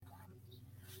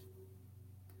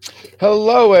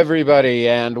Hello, everybody,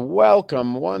 and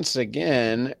welcome once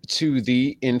again to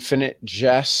the Infinite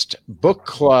Jest Book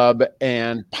Club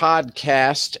and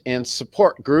podcast and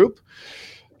support group.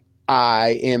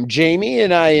 I am Jamie,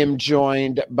 and I am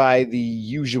joined by the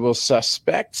usual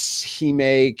suspects,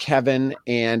 Hime, Kevin,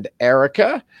 and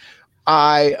Erica.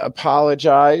 I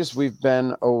apologize. We've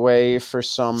been away for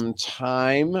some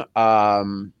time.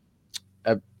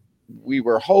 We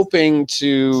were hoping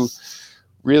to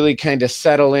really kind of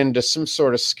settle into some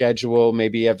sort of schedule,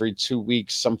 maybe every 2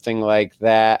 weeks, something like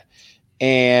that.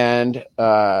 And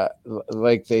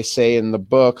like they say in the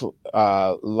book,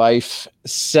 life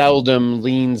seldom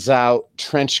leans out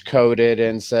trench coated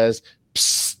and says,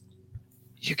 "Psst,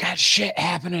 you got shit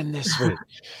happening this week."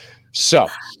 So,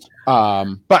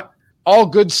 but all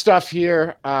good stuff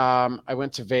here. I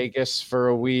went to Vegas for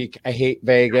a week. I hate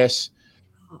Vegas.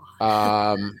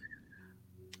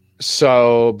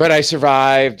 But I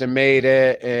survived and made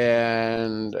it,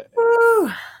 and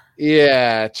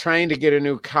yeah, trying to get a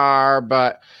new car,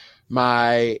 but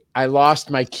I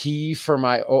lost my key for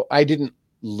I didn't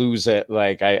lose it.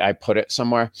 Like I put it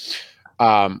somewhere.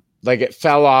 Like it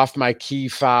fell off my key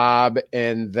fob,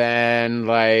 and then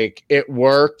like it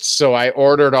worked. So I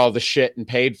ordered all the shit and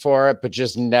paid for it, but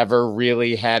just never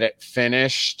really had it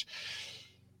finished.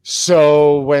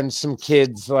 So when some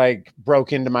kids like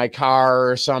broke into my car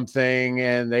or something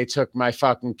and they took my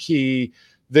fucking key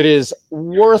that is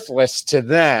worthless to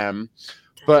them,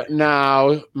 but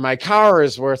now my car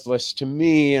is worthless to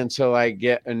me until I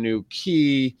get a new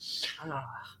key.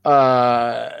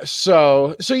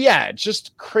 So yeah,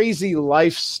 just crazy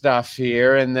life stuff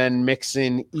here, and then mix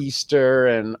in Easter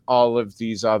and all of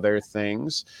these other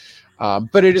things.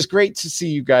 But it is great to see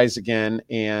you guys again,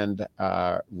 and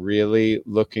really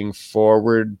looking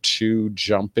forward to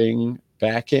jumping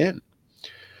back in.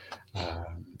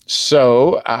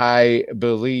 So I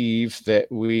believe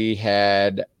that we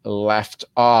had left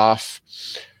off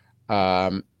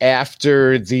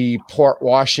after the Port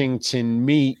Washington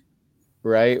meet,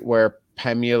 right, where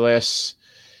Pemulus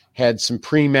had some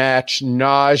pre-match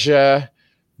nausea,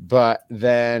 but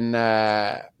then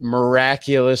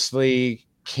miraculously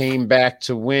came back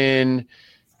to win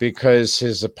because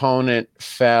his opponent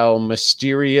fell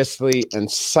mysteriously and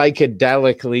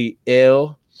psychedelically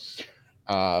ill.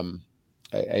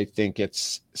 I think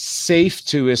it's safe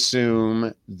to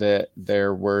assume that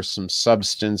there were some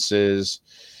substances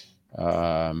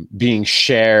being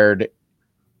shared,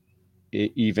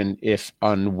 even if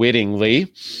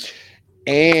unwittingly.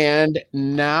 And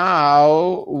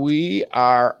now we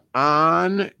are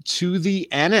on to the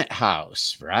Ennet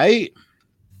House, right?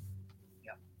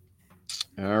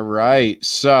 All right.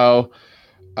 So,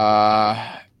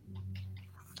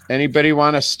 anybody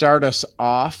want to start us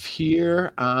off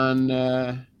here on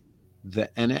the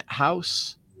Ennet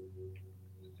House?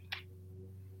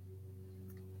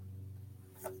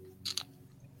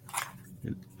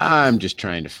 I'm just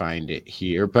trying to find it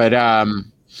here. But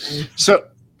so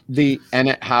the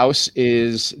Ennet House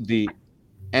is the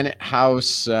Ennet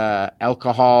House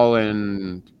alcohol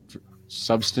and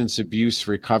substance abuse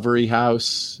recovery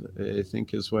house, I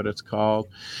think is what it's called.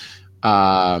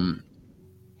 And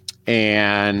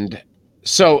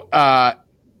so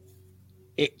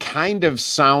it kind of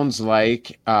sounds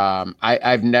like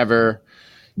I've never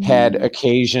had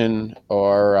occasion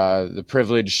or the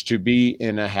privilege to be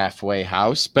in a halfway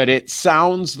house, but it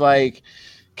sounds like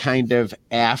kind of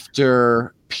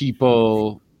after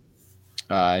people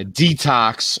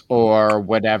detox or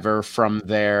whatever from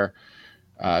their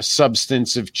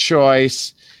substance of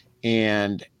choice.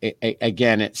 And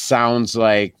again, it sounds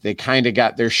like they kind of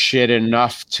got their shit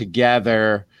enough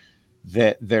together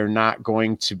that they're not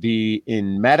going to be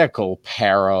in medical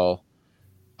peril,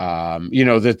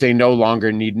 that they no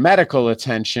longer need medical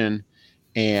attention.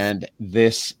 And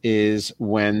this is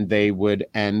when they would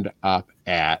end up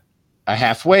at a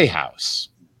halfway house.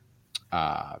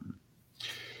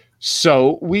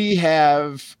 So we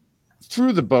have,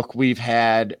 through the book, we've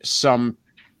had some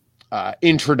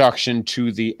introduction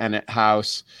to the Ennet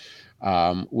House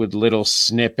with little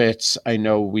snippets. I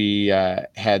know we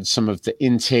had some of the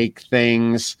intake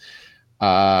things,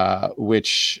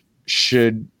 which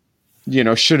should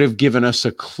have given us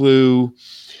a clue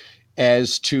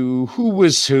as to who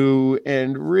was who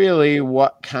and really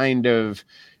what kind of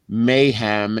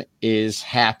mayhem is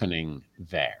happening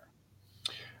there.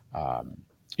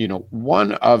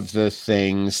 One of the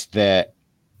things that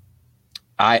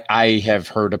I have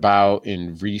heard about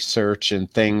in research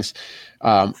and things.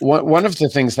 One of the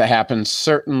things that happens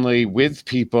certainly with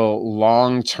people,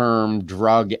 long-term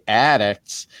drug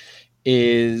addicts,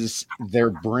 is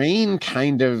their brain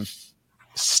kind of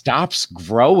stops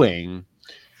growing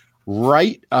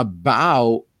right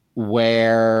about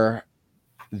where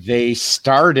they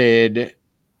started,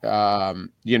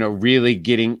 really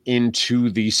getting into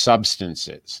these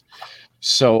substances.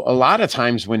 So a lot of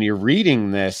times when you're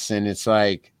reading this and it's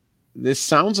like, this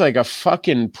sounds like a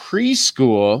fucking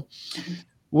preschool.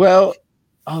 Well,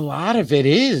 a lot of it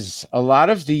is. A lot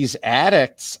of these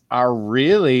addicts are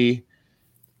really,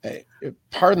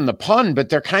 pardon the pun, but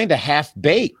they're kind of half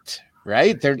baked,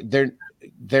 right?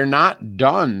 They're not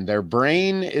done. Their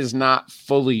brain is not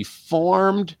fully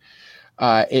formed.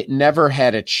 It never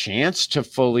had a chance to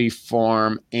fully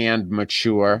form and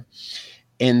mature.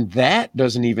 And that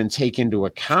doesn't even take into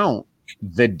account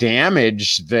the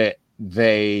damage that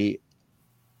they,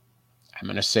 I'm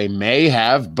going to say may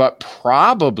have, but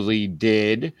probably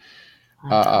did,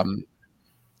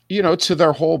 to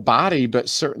their whole body, but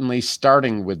certainly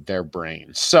starting with their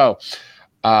brain. So,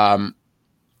 I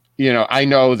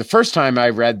know the first time I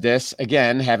read this,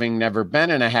 again, having never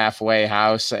been in a halfway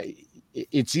house,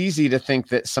 it's easy to think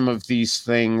that some of these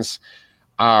things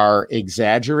are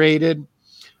exaggerated.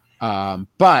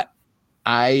 But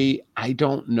I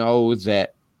don't know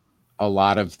that a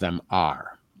lot of them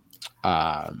are.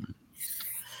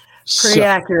 Pretty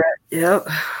accurate. Yep.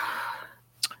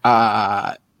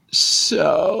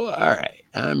 So, all right,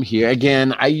 I'm here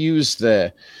again. I use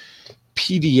the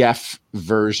PDF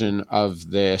version of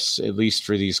this, at least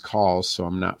for these calls, so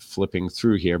I'm not flipping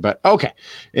through here, but okay.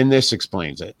 And this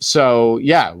explains it. So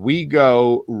yeah, we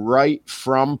go right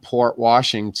from Port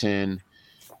Washington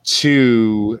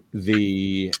to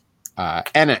the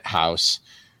Ennet House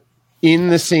in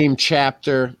the same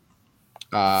chapter.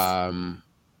 I'm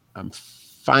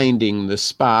finding the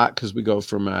spot because we go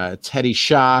from Teddy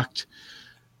shocked.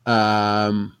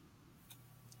 And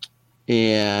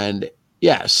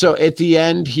yeah, so at the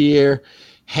end here,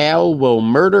 Hal will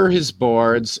murder his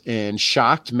boards, and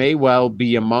shocked may well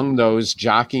be among those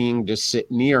jockeying to sit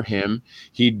near him.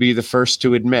 He'd be the first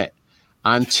to admit.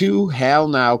 On two, Hal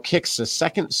now kicks a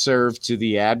second serve to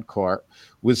the ad court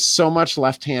with so much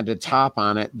left-handed top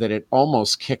on it that it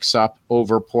almost kicks up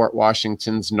over Port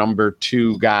Washington's number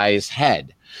 2 guy's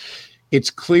head.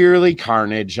 It's clearly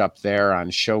carnage up there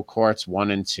on show courts 1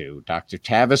 and 2. Dr.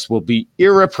 Tavis will be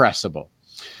irrepressible.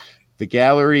 The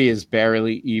gallery is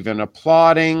barely even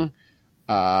applauding.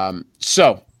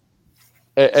 So,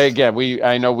 again,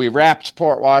 I know we wrapped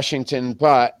Port Washington,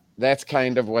 but that's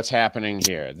kind of what's happening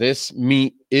here. This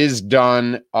meet is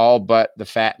done, all but the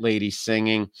fat lady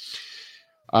singing.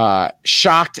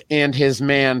 Shocked and his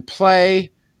man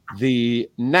play. The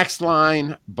next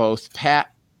line, both Pat,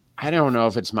 I don't know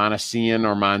if it's Montesian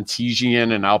or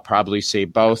Montesian, and I'll probably say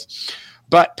both.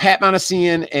 But Pat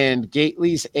Montesian and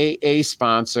Gately's AA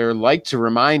sponsor like to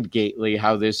remind Gately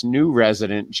how this new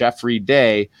resident, Jeffrey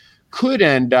Day, could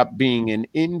end up being an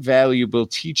invaluable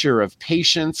teacher of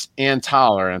patience and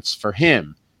tolerance for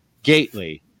him,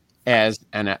 Gately, as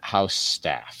Ennet House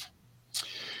staff.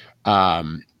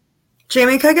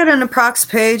 Jamie, can I get an approx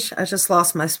page? I just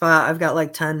lost my spot. I've got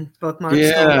like 10 bookmarks.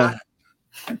 Yeah.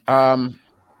 It's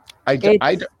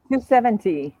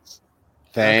 270.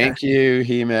 Thank you,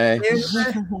 Hime.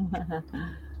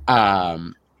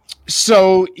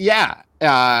 So yeah,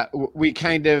 we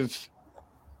kind of,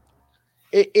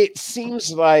 it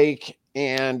seems like,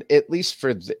 and at least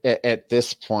for at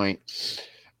this point,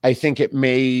 I think it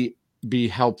may be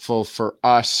helpful for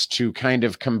us to kind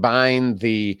of combine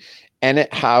the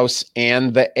Ennet House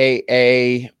and the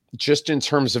AA just in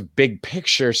terms of big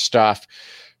picture stuff,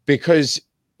 because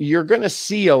you're going to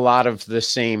see a lot of the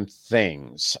same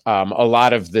things, a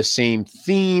lot of the same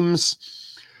themes,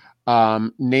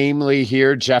 namely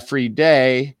here, Jeffrey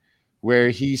Day, where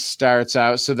he starts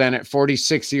out. So then at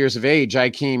 46 years of age,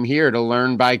 I came here to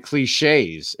learn by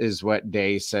cliches, is what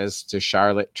Day says to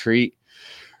Charlotte Treat.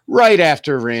 Right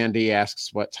after Randy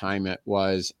asks what time it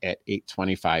was at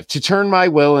 8:25. To turn my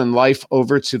will and life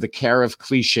over to the care of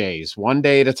cliches, one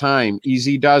day at a time,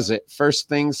 easy does it. First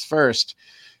things first.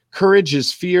 Courage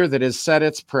is fear that has said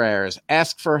its prayers.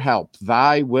 Ask for help.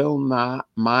 Thy will not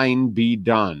mine be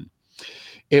done.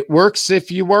 It works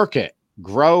if you work it.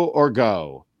 Grow or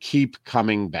go. Keep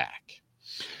coming back.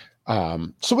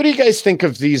 So what do you guys think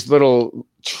of these little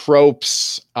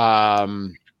tropes?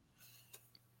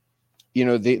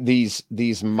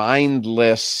 These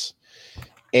mindless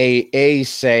AA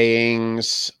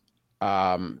sayings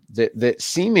that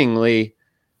seemingly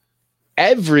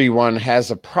everyone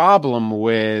has a problem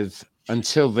with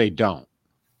until they don't.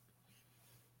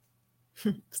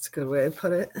 That's a good way to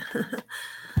put it.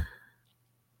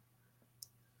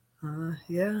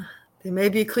 Yeah. They may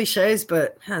be cliches,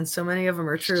 but man, so many of them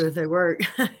are true. They work.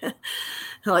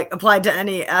 Like applied to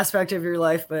any aspect of your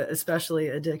life, but especially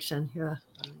addiction. Yeah.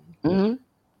 Mm-hmm.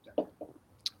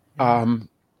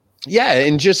 Yeah,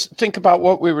 and just think about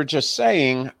what we were just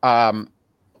saying.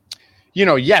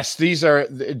 Yes,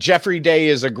 Jeffrey Day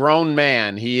is a grown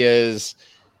man. He is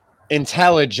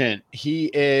intelligent.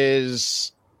 He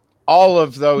is all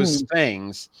of those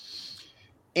things.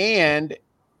 And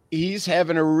he's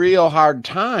having a real hard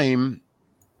time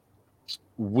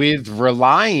with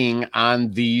relying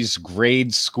on these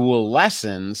grade school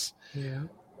lessons. Yeah.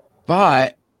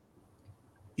 But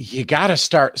you got to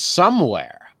start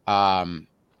somewhere.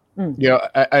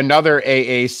 Another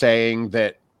AA saying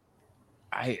that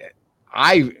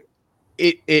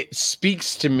it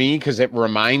speaks to me because it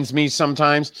reminds me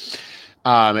sometimes.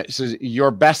 It says your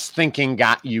best thinking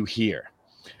got you here.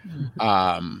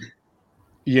 And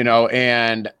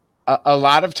a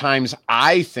lot of times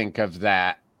I think of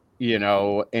that,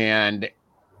 and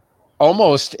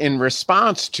almost in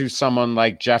response to someone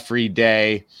like Jeffrey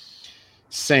Day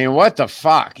saying, what the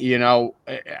fuck,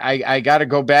 I got to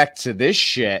go back to this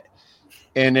shit.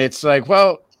 And it's like,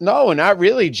 well, no, not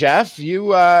really, Jeff. You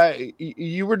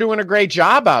were doing a great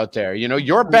job out there.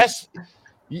 Your best,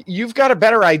 you've got a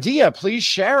better idea. Please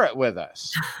share it with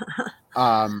us.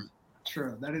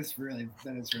 True. That is really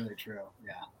true.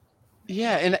 Yeah.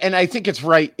 Yeah, and I think it's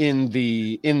right in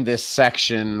this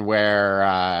section where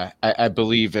I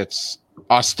believe it's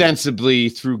ostensibly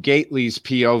through Gately's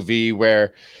POV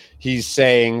where he's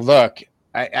saying, look,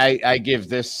 I give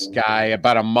this guy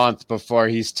about a month before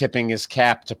he's tipping his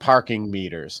cap to parking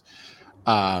meters.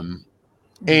 And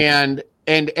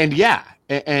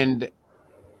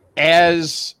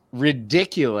as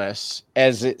ridiculous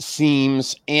as it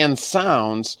seems and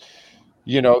sounds,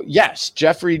 yes,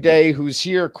 Jeffrey Day, who's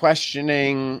here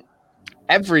questioning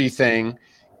everything,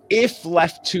 if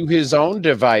left to his own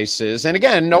devices, and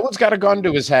again, no one's got a gun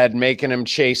to his head making him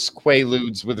chase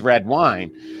Quaaludes with red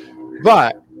wine,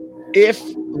 but if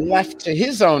left to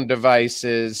his own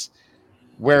devices,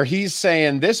 where he's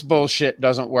saying this bullshit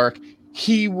doesn't work,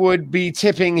 he would be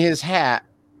tipping his hat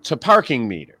to parking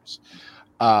meters.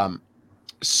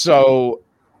 So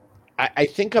I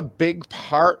think a big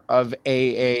part of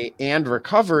AA and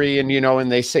recovery,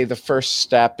 and they say the first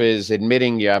step is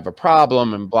admitting you have a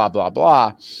problem and blah, blah,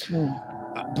 blah.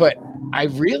 But I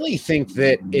really think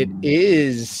that it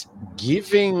is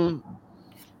giving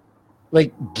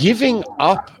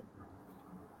up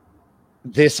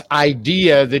this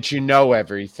idea that you know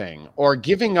everything, or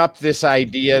giving up this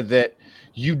idea that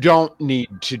you don't need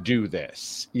to do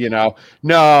this. No,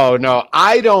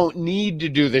 I don't need to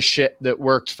do the shit that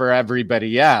worked for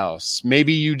everybody else.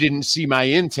 Maybe you didn't see my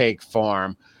intake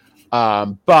form.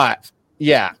 But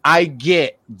yeah, I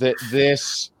get that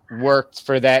this worked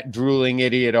for that drooling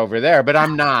idiot over there, but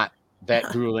I'm not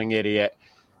that drooling idiot.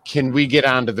 Can we get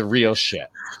on to the real shit?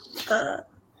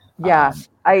 Yeah.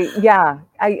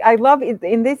 I love it.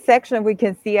 In this section we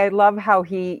can see, I love how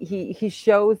he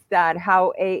shows that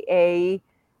how AA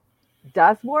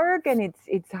does work, and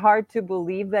it's hard to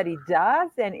believe that it does,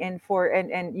 and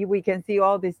we can see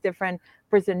all these different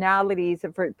personalities.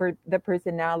 For the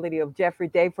personality of Jeffrey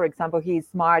Day, for example, he's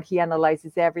smart, he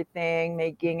analyzes everything,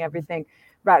 making everything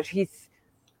right. He's,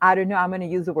 I don't know, I'm going to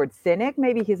use the word cynic.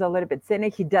 Maybe he's a little bit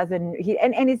cynic.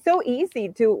 And it's so easy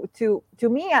to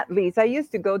me, at least. I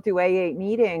used to go to AA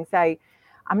meetings. I'm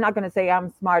not going to say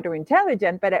I'm smart or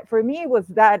intelligent, but for me it was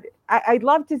that I'd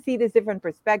love to see these different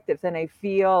perspectives, and I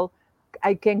feel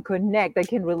I can connect. I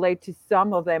can relate to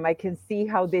some of them. I can see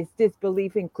how this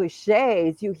disbelief in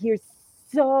cliches, you hear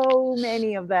so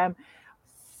many of them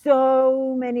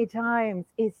so many times,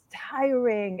 is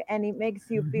tiring, and it makes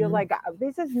you feel like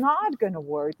this is not going to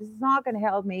work. This is not going to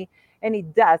help me. And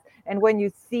it does. And when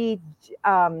you see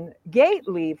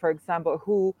Gately, for example,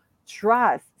 who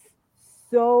trusts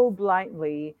so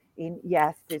blindly in,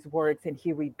 yes, this works, and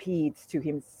he repeats to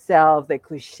himself the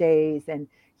cliches, and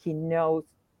he knows,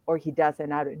 or he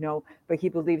doesn't, I don't know, but he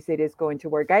believes it is going to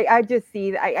work. I just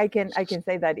see, I can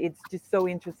say that it's just so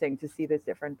interesting to see this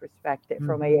different perspective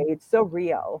from AA. It's so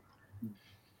real.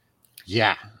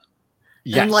 Yeah.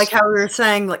 Yes. And like how we were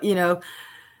saying,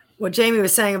 what Jamie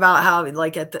was saying about how,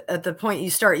 like, at the point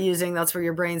you start using, that's where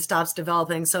your brain stops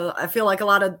developing. So I feel like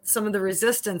some of the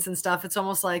resistance and stuff, it's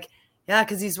almost like, yeah,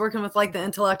 because he's working with like the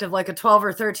intellect of like a 12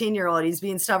 or 13-year-old. He's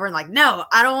being stubborn, like, no,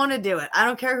 I don't want to do it. I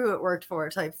don't care who it worked for,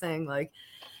 type thing. Like,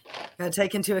 got to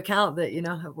take into account that,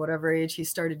 at whatever age he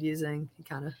started using, he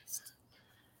kind of,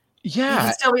 he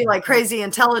can still be like crazy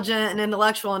intelligent and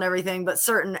intellectual and everything, but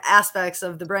certain aspects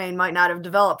of the brain might not have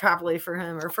developed properly for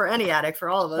him, or for any addict, for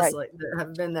all of us, right, like that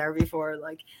have been there before.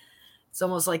 Like, It's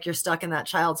almost like you're stuck in that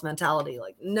child's mentality.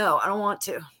 Like, no, I don't want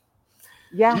to.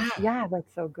 Yeah,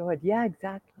 that's so good. Yeah,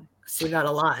 exactly. See that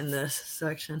a lot in this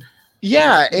section.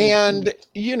 Yeah, and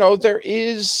there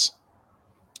is.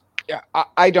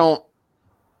 I don't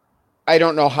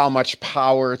know how much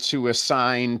power to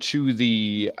assign to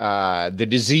the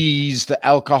disease, the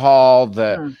alcohol,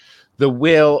 the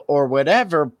will, or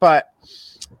whatever, but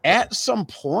at some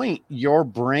point your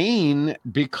brain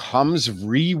becomes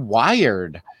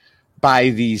rewired by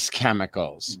these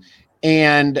chemicals.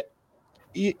 And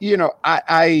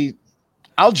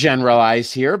I'll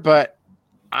generalize here, but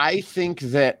I think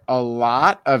that a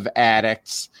lot of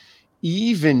addicts,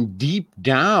 even deep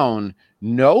down,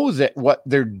 know that what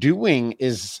they're doing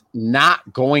is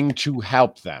not going to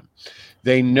help them.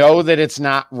 They know that it's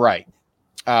not right.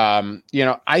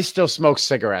 I still smoke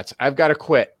cigarettes. I've got to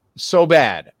quit so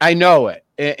bad. I know it.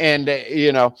 And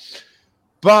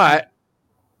but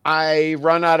I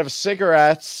run out of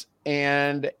cigarettes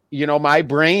and, my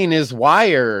brain is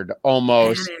wired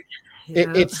almost.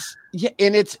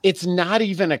 It's not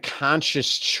even a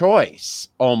conscious choice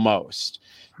almost.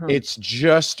 It's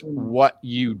just what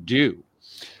you do.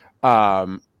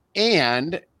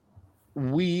 And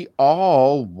we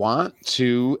all want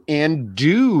to and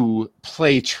do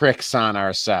play tricks on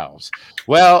ourselves.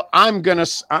 Well, I'm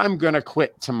gonna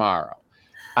quit tomorrow.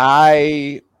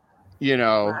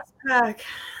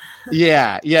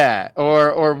 Yeah.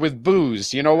 Or with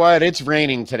booze. You know what? It's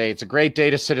raining today. It's a great day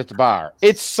to sit at the bar.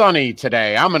 It's sunny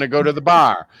today. I'm going to go to the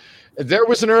bar. There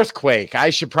was an earthquake.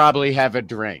 I should probably have a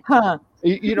drink.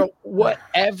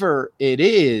 Whatever it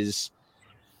is,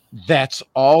 that's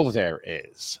all there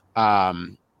is.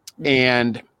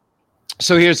 And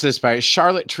so here's this part.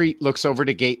 Charlotte Treat looks over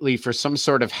to Gately for some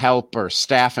sort of help or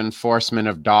staff enforcement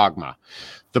of dogma.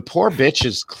 The poor bitch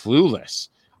is clueless.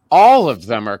 All of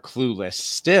them are clueless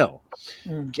still.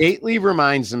 Gately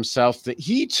reminds himself that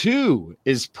he too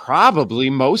is probably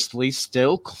mostly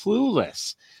still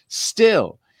clueless.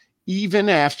 Still, even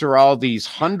after all these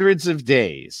hundreds of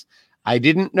days. I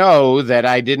didn't know that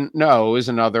I didn't know is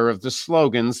another of the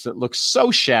slogans that looks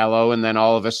so shallow and then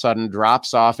all of a sudden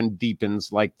drops off and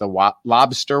deepens like the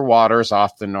lobster waters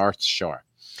off the North Shore.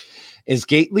 As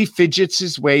Gately fidgets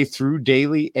his way through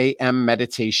daily AM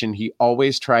meditation, he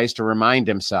always tries to remind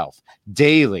himself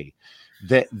daily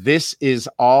that this is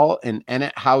all an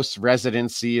Ennet House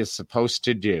residency is supposed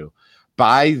to do.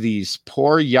 Buy these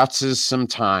poor yutzes some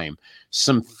time,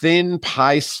 some thin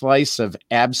pie slice of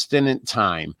abstinent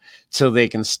time, till they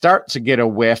can start to get a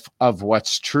whiff of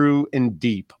what's true and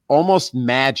deep, almost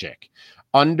magic,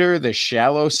 under the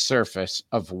shallow surface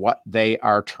of what they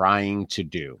are trying to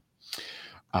do.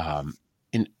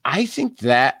 And I think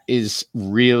that is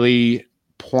really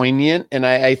poignant. And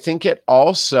I think it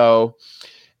also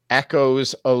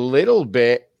echoes a little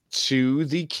bit to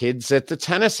the kids at the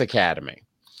tennis academy.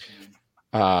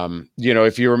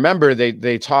 If you remember,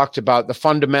 they talked about the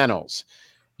fundamentals.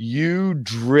 You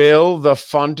drill the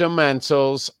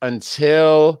fundamentals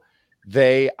until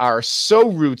they are so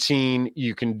routine,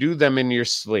 you can do them in your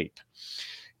sleep.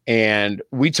 And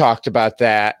we talked about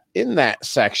that in that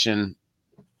section.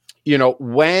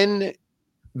 When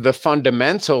the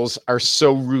fundamentals are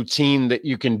so routine that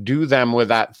you can do them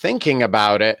without thinking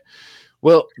about it,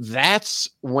 well, that's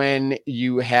when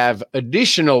you have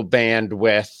additional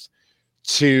bandwidth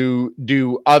to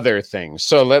do other things.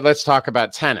 So let's talk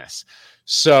about tennis.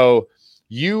 So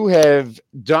you have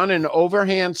done an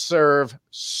overhand serve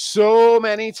so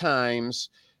many times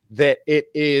that it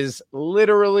is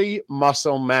literally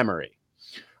muscle memory.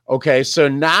 Okay, so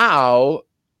now,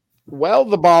 well,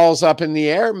 the ball's up in the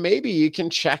air. Maybe you can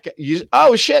check it.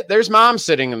 Oh, shit, there's mom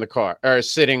sitting in the car or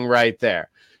sitting right there.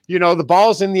 The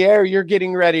ball's in the air. You're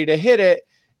getting ready to hit it.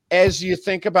 As you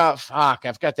think about, fuck,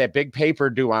 I've got that big paper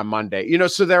due on Monday.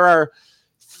 So there are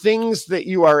things that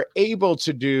you are able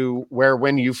to do where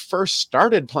when you first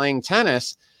started playing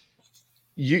tennis,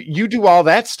 you do all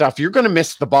that stuff. You're going to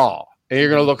miss the ball and you're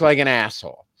going to look like an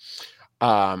asshole.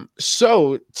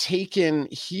 So taken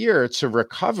here to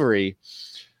recovery,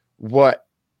 what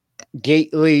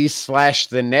Gately /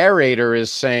 the narrator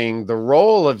is saying, the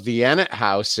role of the Ennet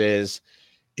House is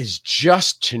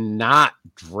just to not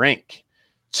drink,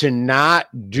 to not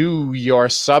do your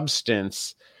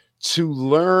substance, to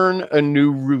learn a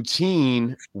new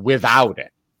routine without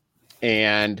it.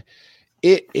 And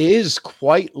it is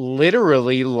quite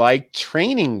literally like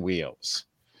training wheels.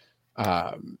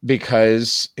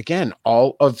 Because again,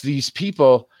 all of these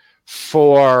people,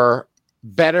 for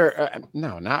better,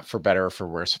 no, not for better or for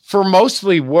worse, for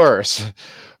mostly worse,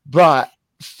 but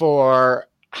for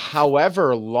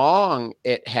however long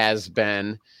it has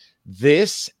been,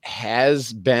 This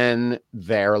has been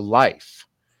their life.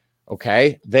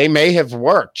 Okay. They may have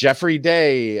worked. Jeffrey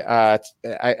Day,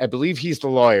 I believe he's the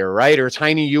lawyer, right? Or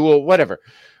Tiny Ewell, whatever.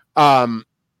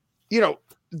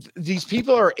 These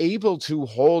people are able to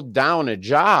hold down a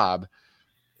job.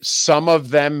 Some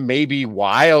of them maybe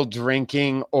while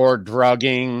drinking or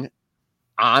drugging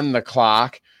on the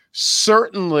clock.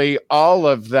 Certainly all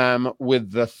of them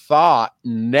with the thought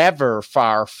never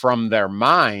far from their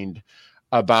mind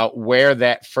about where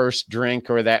that first drink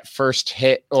or that first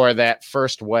hit or that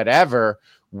first whatever,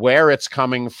 where it's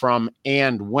coming from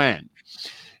and when.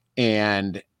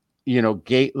 And,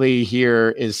 Gately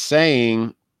here is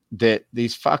saying that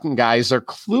these fucking guys are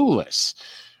clueless.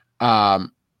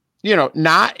 Not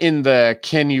in the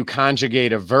can you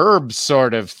conjugate a verb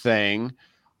sort of thing,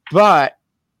 but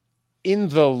in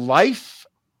the life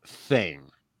thing.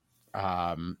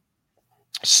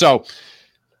 So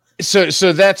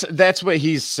that's what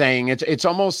he's saying. It's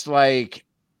almost like,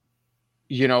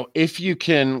 if you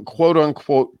can quote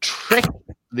unquote trick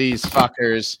these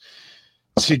fuckers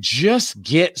to just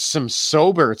get some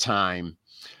sober time.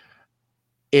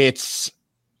 It's,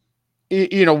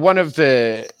 one of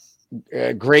the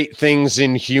great things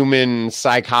in human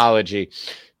psychology.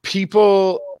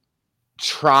 People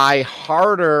try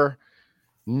harder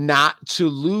not to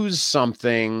lose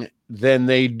something than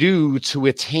they do to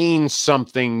attain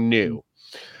something new.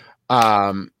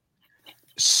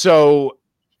 So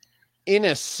in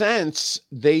a sense,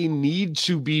 they need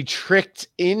to be tricked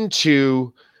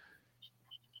into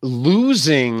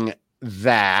losing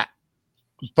that,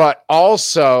 but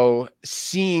also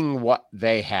seeing what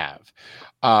they have.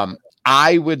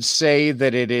 I would say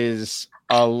that it is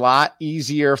a lot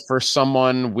easier for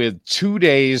someone with 2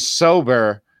 days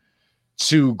sober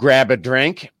to grab a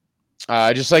drink,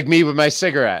 just like me with my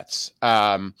cigarettes.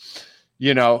 I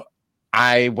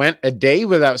went a day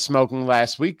without smoking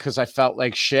last week because I felt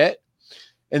like shit.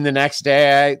 And the next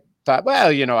day I thought, well,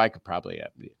 I could probably,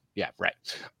 right.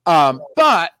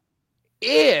 But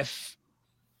if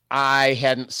I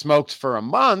hadn't smoked for a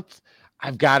month,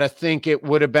 I've got to think it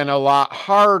would have been a lot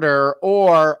harder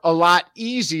or a lot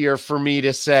easier for me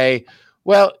to say,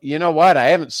 well, you know what? I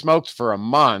haven't smoked for a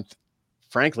month.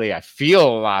 Frankly, I feel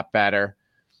a lot better.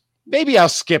 Maybe I'll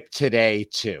skip today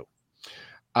too.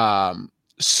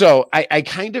 So I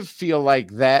kind of feel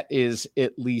like that is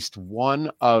at least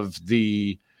one of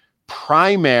the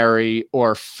primary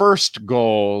or first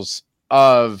goals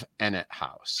of Ennet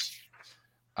House.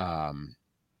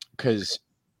 Because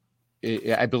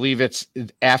I believe it's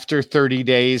after 30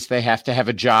 days, they have to have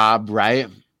a job, right?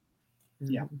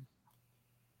 Yeah.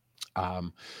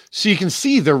 So you can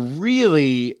see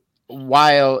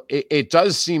while it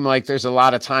does seem like there's a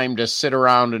lot of time to sit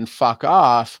around and fuck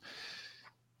off,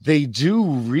 they do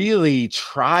really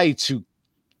try to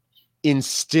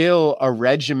instill a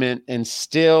regimen,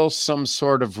 instill some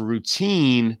sort of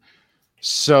routine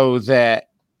so that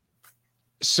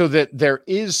there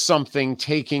is something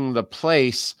taking the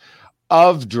place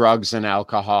of drugs and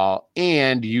alcohol,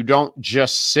 and you don't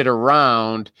just sit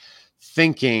around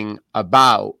thinking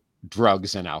about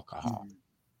drugs and alcohol.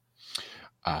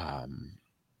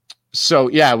 So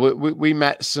yeah, we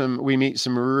meet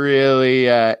some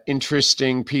really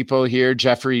interesting people here.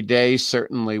 Jeffrey Day,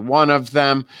 certainly one of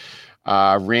them.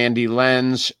 Randy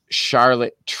Lenz,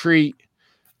 Charlotte Treat.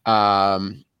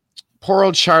 Poor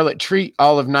old Charlotte Treat,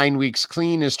 all of 9 weeks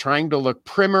clean, is trying to look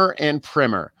primmer and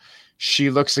primmer.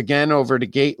 She looks again over to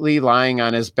Gately, lying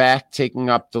on his back, taking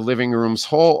up the living room's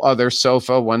whole other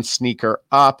sofa, one sneaker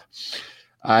up.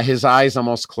 His eyes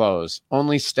almost close.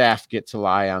 Only staff get to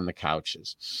lie on the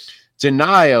couches.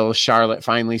 Denial, Charlotte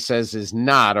finally says, is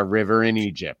not a river in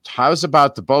Egypt. How's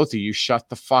about the both of you shut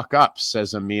the fuck up,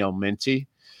 says Emil Minty.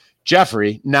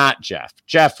 Jeffrey, not Jeff.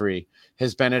 Jeffrey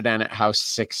has been at Ennet House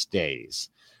 6 days.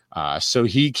 So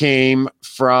he came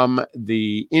from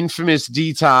the infamous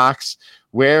detox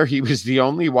where he was the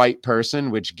only white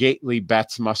person, which Gately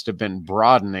bets must have been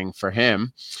broadening for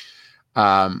him.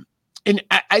 And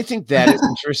I think that is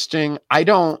interesting. I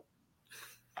don't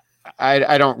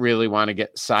really want to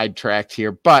get sidetracked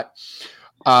here, but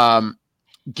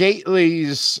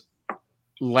Gately's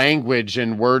language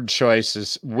and word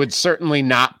choices would certainly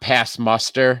not pass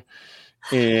muster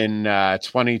in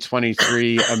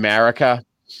 2023 America.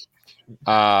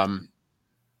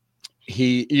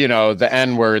 He, the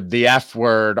N word, the F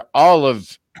word, all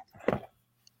of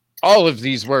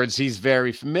these words he's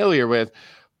very familiar with,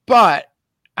 but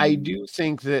I do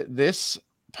think that this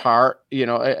part,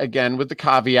 again, with the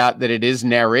caveat that it is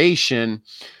narration,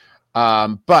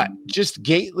 but just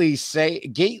Gately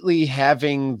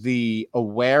having the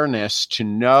awareness to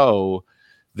know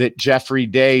that Jeffrey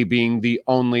Day, being the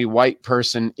only white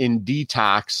person in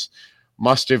detox,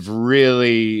 must have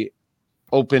really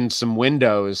opened some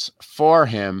windows for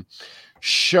him,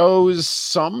 shows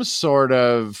some sort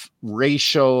of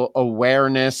racial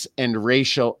awareness and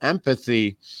racial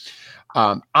empathy.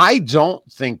 I don't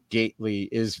think Gately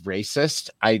is racist.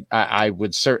 I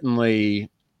would certainly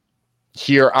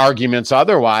hear arguments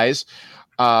otherwise.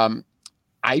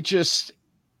 I just,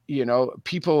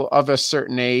 people of a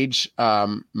certain age,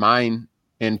 mine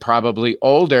and probably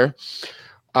older,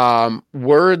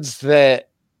 words that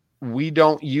we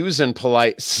don't use in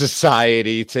polite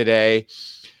society today.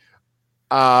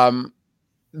 The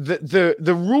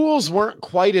rules weren't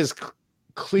quite as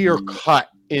clear cut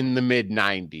in the mid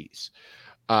 90s.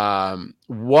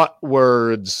 What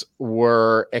words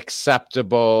were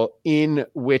acceptable in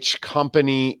which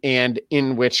company and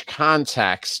in which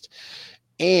context.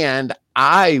 And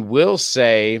I will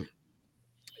say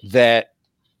that,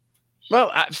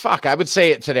 I would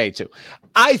say it today too.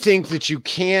 I think that you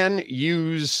can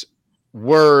use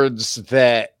words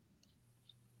that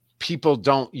people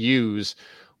don't use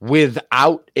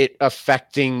without it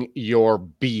affecting your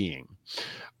being.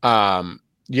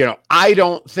 I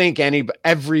don't think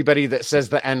everybody that says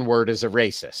the N-word is a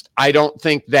racist. I don't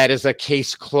think that is a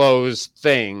case closed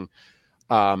thing.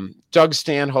 Doug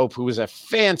Stanhope, who is a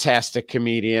fantastic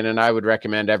comedian, and I would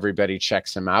recommend everybody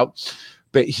checks him out.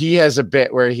 But he has a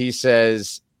bit where he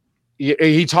says,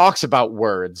 he talks about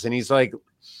words, and he's like,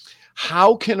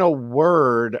 how can a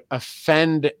word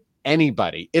offend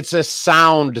anybody? It's a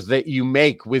sound that you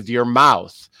make with your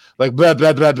mouth, like blah,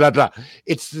 blah, blah, blah, blah.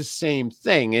 It's the same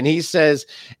thing. And he says,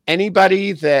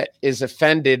 anybody that is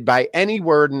offended by any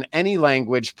word in any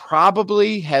language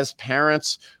probably has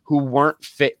parents who weren't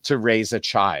fit to raise a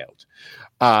child.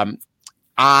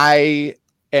 I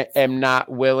am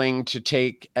not willing to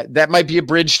take, that might be a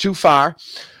bridge too far.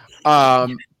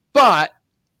 But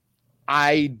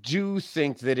I do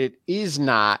think that it is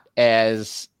not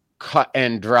as cut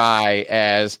and dry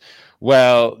as,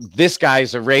 well, this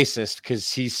guy's a racist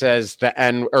because he says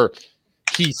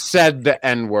he said the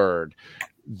N word.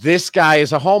 This guy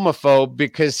is a homophobe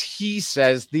because he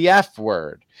says the F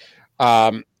word.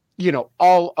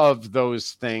 All of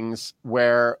those things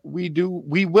where we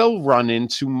will run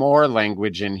into more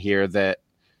language in here that,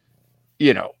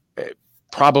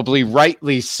 probably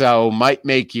rightly so, might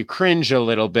make you cringe a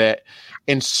little bit,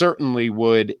 and certainly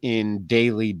would in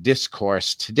daily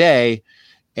discourse today.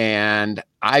 And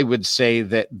I would say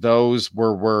that those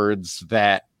were words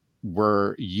that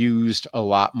were used a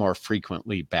lot more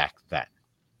frequently back then.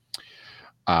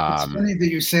 It's funny that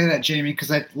you say that, Jamie,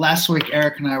 because last week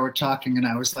Eric and I were talking, and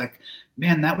I was like,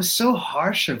 man, that was so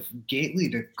harsh of Gately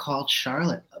to call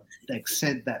Charlotte,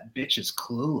 said that bitch is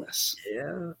clueless.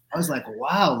 Yeah. I was like,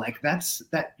 wow,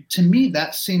 that to me,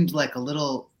 that seemed like a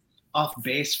little off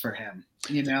base for him,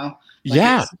 Yeah.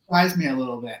 It surprised me a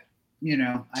little bit,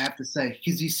 I have to say,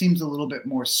 because he seems a little bit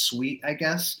more sweet, I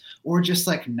guess, or just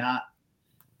not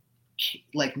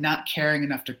caring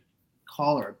enough to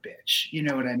call her a bitch. You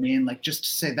know what I mean? Just to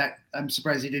say that, I'm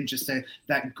surprised he didn't just say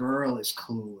that girl is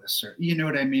clueless, or you know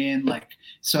what I mean?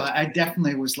 So I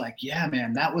definitely was like, yeah,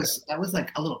 man, that was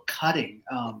like a little cutting,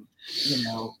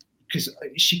 because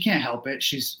she can't help it.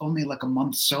 She's only like a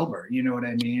month sober. You know what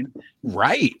I mean?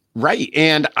 Right.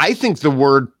 And I think the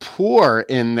word poor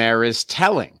in there is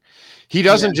telling. He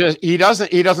doesn't he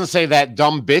doesn't say that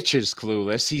dumb bitch is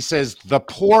clueless. He says the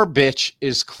poor bitch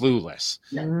is clueless.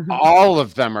 Yeah. All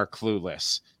of them are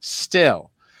clueless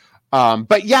still.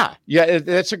 But yeah,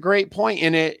 that's a great point.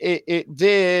 And it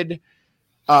did,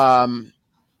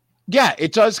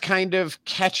 it does kind of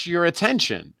catch your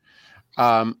attention.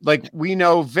 We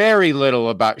know very little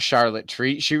about Charlotte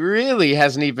Treat. She really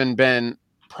hasn't even been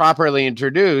properly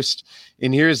introduced.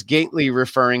 And here's Gately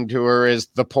referring to her as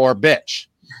the poor bitch.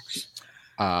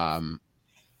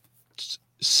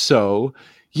 So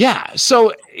there's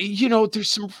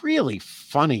some really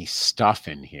funny stuff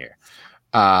in here.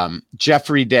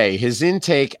 Jeffrey Day, his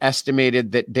intake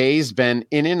estimated that Day's been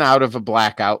in and out of a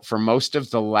blackout for most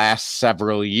of the last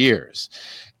several years,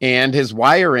 and his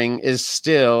wiring is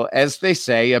still, as they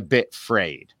say, a bit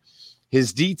frayed.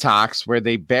 His detox, where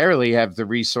they barely have the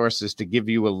resources to give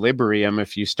you a Librium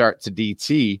if you start to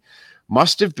DT,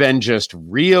 must have been just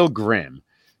real grim,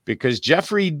 because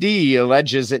Jeffrey D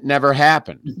alleges it never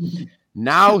happened.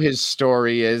 Now his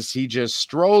story is he just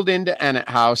strolled into Ennet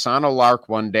House on a lark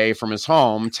one day from his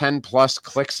home 10 plus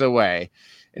clicks away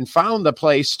and found the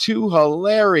place too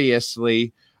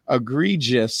hilariously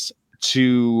egregious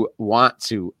to want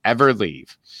to ever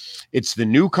leave. It's the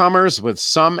newcomers with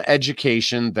some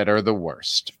education that are the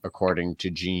worst, according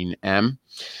to Gene M.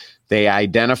 They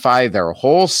identify their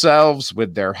whole selves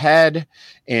with their head,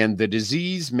 and the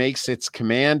disease makes its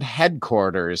command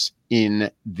headquarters in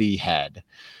the head.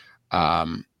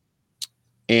 And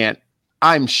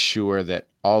I'm sure that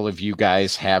all of you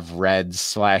guys have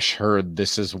read/heard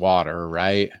This Is Water,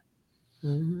 right?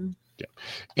 Mm-hmm.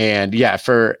 And yeah,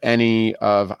 for any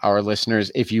of our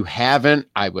listeners, if you haven't,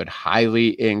 I would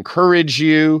highly encourage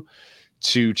you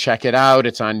to check it out.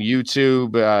 It's on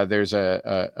YouTube. There's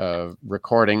a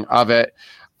recording of it.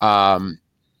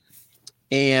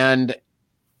 And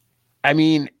I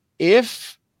mean,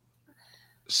 if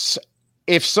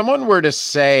someone were to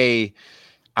say,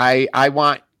 I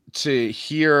want to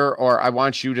hear, or I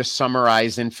want you to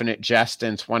summarize Infinite Jest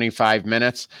in 25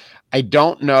 minutes, I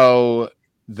don't know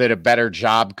that a better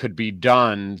job could be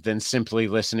done than simply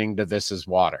listening to This Is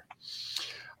Water.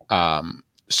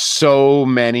 So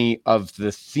many of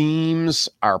the themes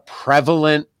are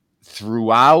prevalent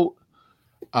throughout,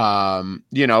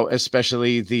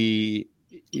 especially the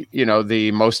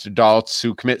most adults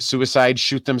who commit suicide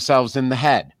shoot themselves in the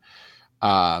head.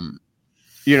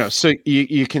 So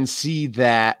you can see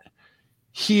that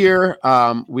here.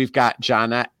 We've got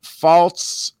Johnette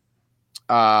Faltz,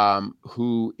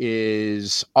 who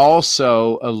is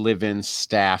also a live-in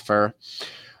staffer.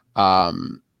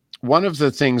 One of the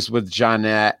things with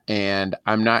Johnette, and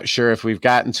I'm not sure if we've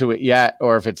gotten to it yet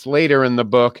or if it's later in the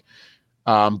book,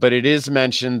 but it is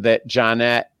mentioned that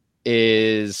Johnette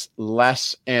is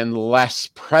less and less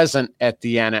present at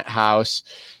the Ennet House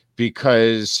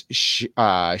because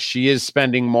she is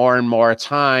spending more and more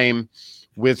time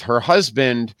with her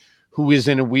husband, who is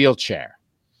in a wheelchair.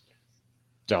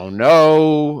 Don't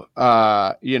know,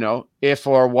 if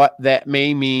or what that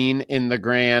may mean in the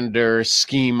grander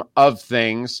scheme of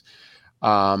things.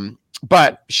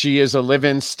 But she is a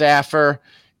live-in staffer,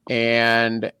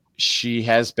 and she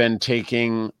has been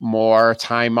taking more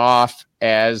time off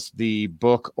as the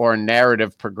book or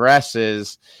narrative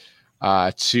progresses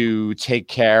to take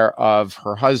care of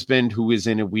her husband, who is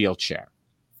in a wheelchair.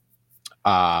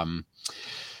 And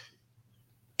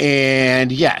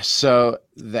yes, so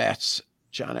that's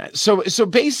Johnette. So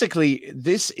basically,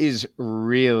 this is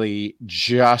really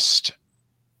just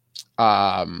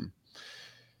kind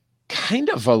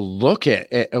of a look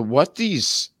at what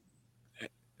these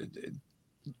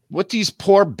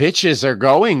poor bitches are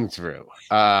going through.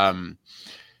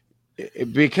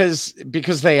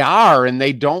 Because they are, and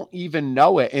they don't even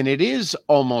know it, and it is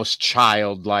almost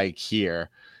childlike here.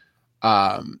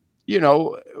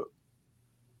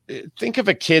 Think of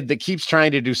a kid that keeps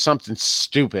trying to do something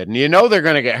stupid, and they're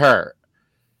going to get hurt,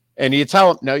 and you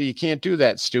tell them, no, you can't do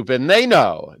that, stupid. And they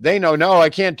know, no, I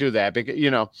can't do that, because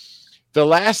the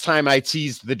last time I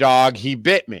teased the dog, he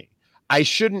bit me. I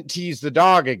shouldn't tease the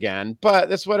dog again, but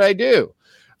that's what I do.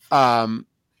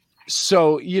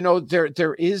 So,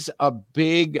 there is a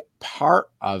big part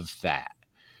of that.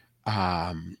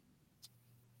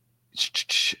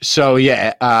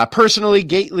 Personally,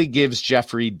 Gately gives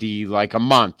Jeffrey D like a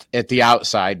month at the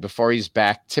outside before he's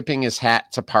back tipping his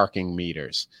hat to parking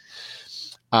meters.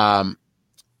 And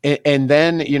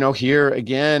then, here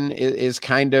again is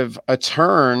kind of a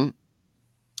turn.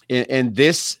 And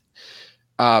this,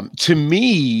 to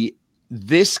me,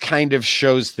 this kind of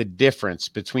shows the difference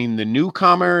between the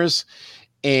newcomers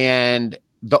and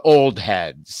the old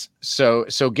heads. So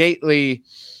Gately,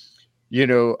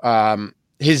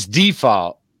 his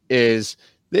default is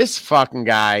this fucking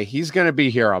guy. He's going to be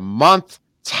here a month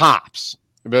tops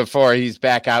before he's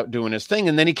back out doing his thing.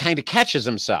 And then he kind of catches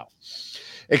himself.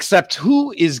 Except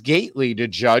who is Gately to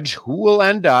judge who will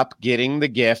end up getting the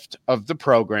gift of the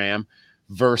program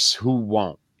versus who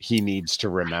won't? He needs to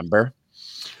remember.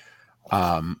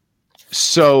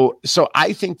 So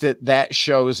I think that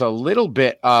shows a little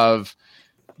bit of,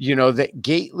 that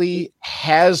Gately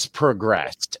has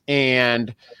progressed,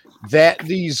 and that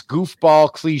these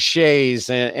goofball cliches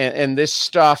and this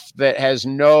stuff that has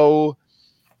no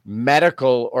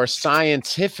medical or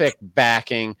scientific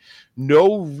backing,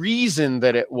 no reason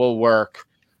that it will work,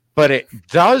 but it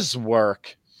does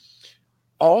work.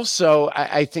 Also,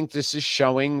 I think this is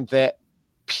showing that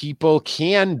people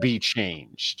can be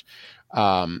changed.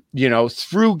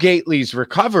 Through Gately's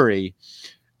recovery.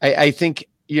 I think,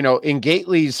 in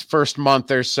Gately's first month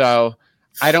or so,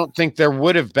 I don't think there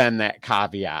would have been that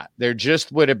caveat. There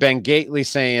just would have been Gately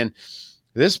saying,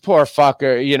 this poor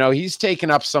fucker, he's taken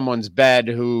up someone's bed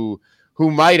who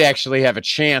might actually have a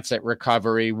chance at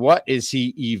recovery. What is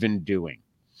he even doing?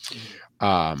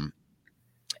 And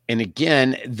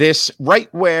again, this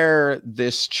right where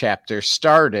this chapter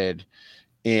started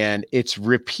And it's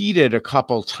repeated a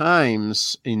couple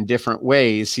times in different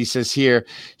ways. He says here,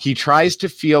 he tries to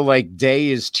feel like Day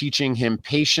is teaching him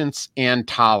patience and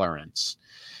tolerance.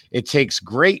 It takes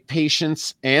great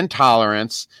patience and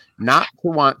tolerance not to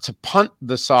want to punt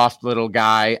the soft little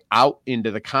guy out into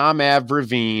the Calm Ave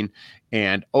ravine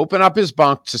and open up his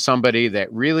bunk to somebody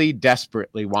that really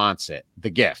desperately wants it, the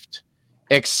gift.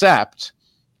 Except,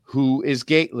 who is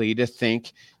Gately to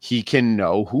think he can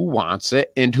know who wants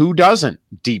it and who doesn't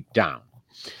deep down?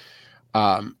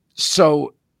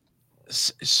 So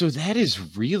that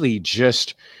is really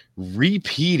just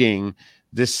repeating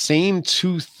the same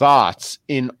two thoughts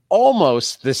in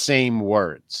almost the same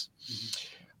words.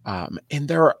 And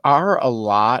there are a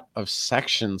lot of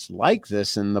sections like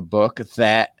this in the book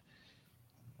that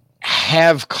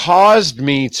have caused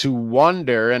me to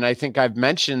wonder, and I think I've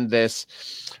mentioned this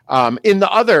in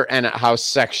the other Ennet House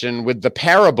section with the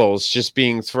parables just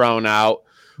being thrown out.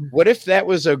 What if that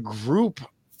was a group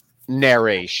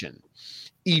narration,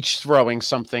 each throwing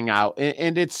something out?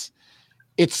 And it's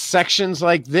sections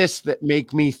like this that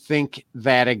make me think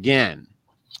that again,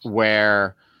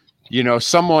 where, you know,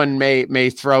 someone may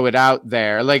throw it out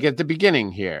there, like at the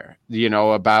beginning here, you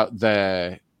know, about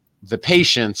the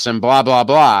patience and blah, blah,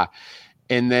 blah.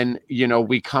 And then, you know,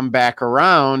 we come back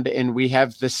around and we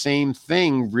have the same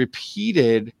thing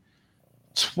repeated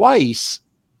twice,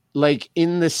 like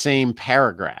in the same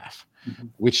paragraph,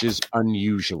 which is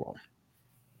unusual.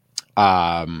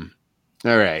 All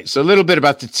right. So a little bit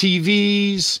about the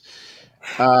TVs.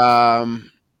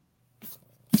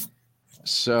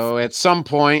 So at some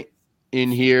point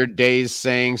in here, Day's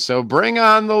saying, so bring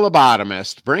on the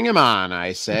lobotomist. Bring him on,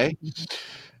 I say.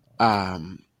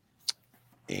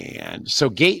 And so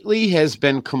Gately has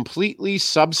been completely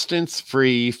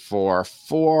substance-free for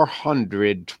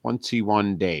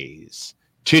 421 days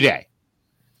today.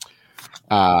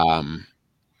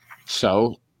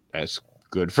 So that's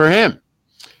good for him.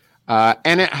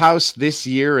 Ennet House this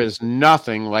year is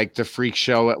nothing like the freak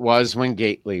show it was when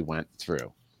Gately went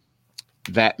through.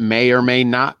 That may or may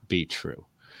not be true.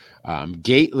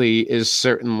 Gately is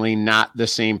certainly not the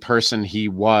same person he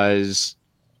was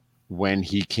when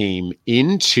he came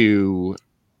into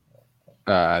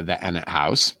the Ennet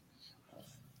House.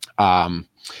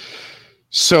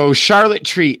 So Charlotte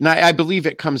Treat, and I believe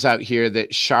it comes out here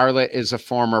that Charlotte is a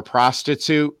former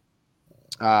prostitute.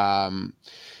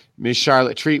 Miss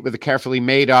Charlotte Treat, with a carefully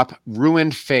made up,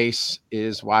 ruined face,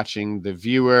 is watching the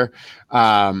viewer.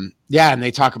 And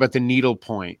they talk about the needle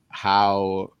point,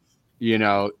 how, you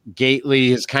know,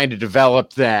 Gately has kind of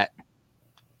developed that,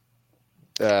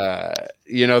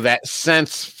 you know, that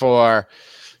sense for,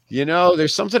 you know,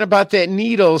 there's something about that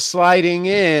needle sliding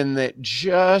in that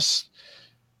just,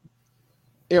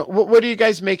 you know, what do you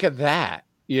guys make of that?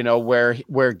 You know,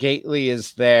 where Gately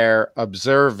is there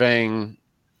observing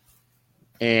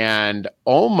and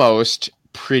almost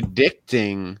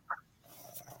predicting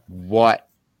what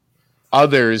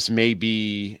others may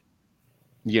be,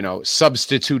 you know,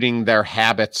 substituting their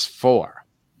habits for.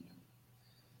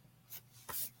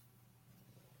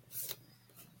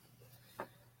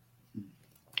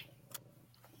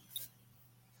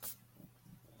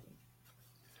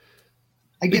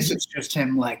 I guess it's just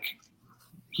him, like,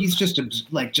 he's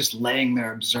just laying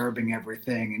there observing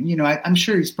everything. And, you know, I'm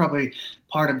sure he's probably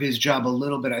part of his job a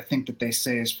little bit. I think that they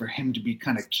say is for him to be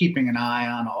kind of keeping an eye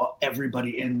on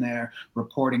everybody in there,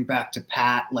 reporting back to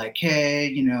Pat, like, hey,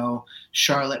 you know,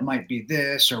 Charlotte might be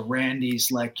this, or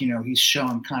Randy's like, you know, he's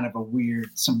showing kind of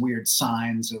some weird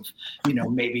signs of, you know,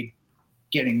 maybe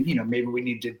getting, you know, maybe we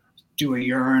need to do a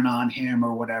urine on him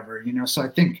or whatever, you know. So I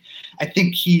think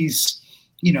he's,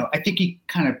 you know, I think he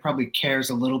kind of probably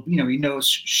cares a little, you know, he knows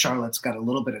Charlotte's got a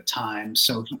little bit of time.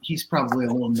 So he's probably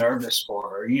a little nervous for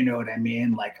her. You know what I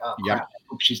mean? Like, oh, crap, I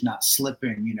hope she's not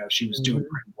slipping. You know, she was doing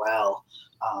pretty well.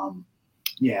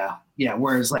 Yeah.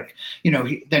 Whereas, like, you know,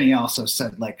 then he also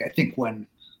said, like, I think when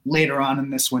later on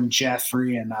in this, when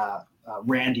Jeffrey and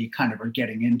Randy kind of are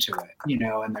getting into it, you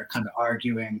know, and they're kind of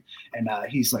arguing, and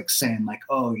he's like saying like,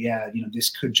 oh yeah, you know,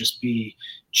 this could just be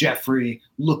Jeffrey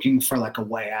looking for like a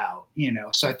way out, you know.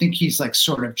 So I think he's like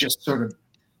sort of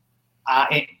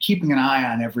keeping an eye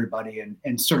on everybody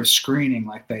and sort of screening,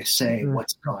 like they say,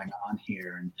 what's going on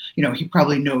here. And, you know, he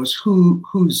probably knows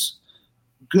who's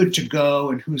good to go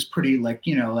and who's pretty, like,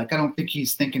 you know, like, I don't think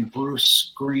he's thinking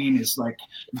Bruce Green is like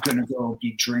gonna go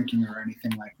be drinking or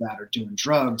anything like that or doing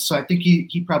drugs. So I think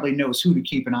he probably knows who to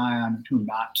keep an eye on and who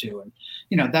not to. And,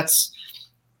 you know, that's,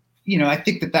 you know, I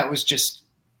think that was just,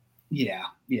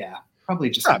 probably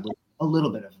just a little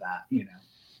bit of that, you know.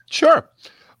 Sure.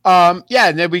 And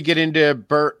then we get into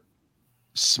Bert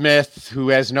Smith, who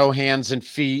has no hands and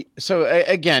feet. So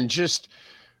again, just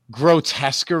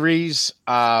grotesqueries.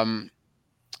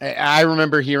 I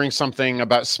remember hearing something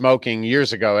about smoking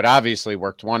years ago. It obviously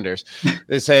worked wonders.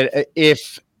 They said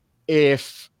if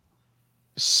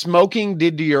smoking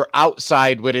did to your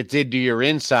outside what it did to your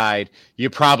inside, you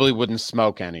probably wouldn't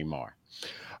smoke anymore.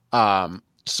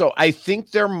 So I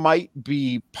think there might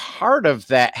be part of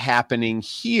that happening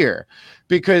here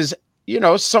because,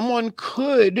 someone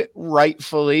could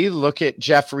rightfully look at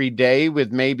Jeffrey Day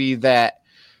with maybe that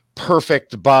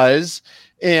perfect buzz.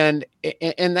 And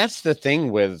that's the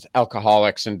thing with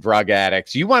alcoholics and drug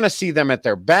addicts. You want to see them at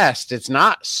their best. It's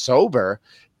not sober.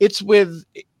 It's with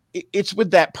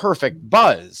that perfect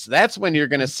buzz. That's when you're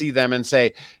going to see them and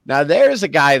say, now there's a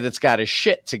guy that's got his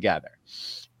shit together.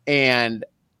 And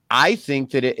I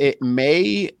think that it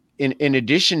may, in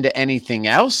addition to anything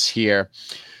else here,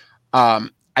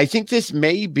 I think this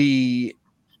may be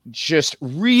just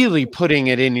really putting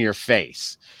it in your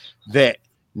face that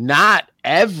not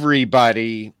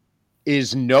everybody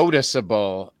is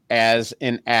noticeable as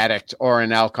an addict or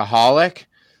an alcoholic,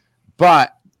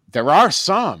 but there are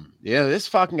some. This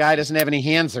fucking guy doesn't have any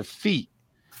hands or feet.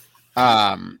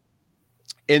 And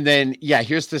then,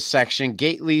 here's this section.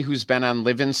 Gately, who's been on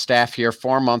live-in staff here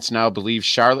 4 months now, believes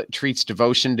Charlotte treats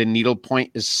devotion to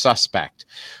needlepoint as suspect.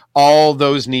 All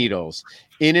those needles,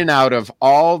 in and out of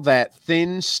all that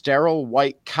thin, sterile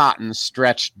white cotton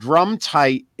stretched drum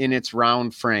tight in its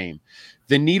round frame.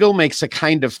 The needle makes a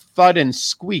kind of thud and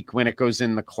squeak when it goes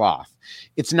in the cloth.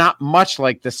 It's not much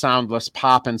like the soundless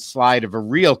pop and slide of a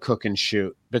real cook and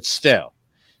shoot, but still,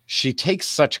 she takes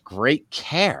such great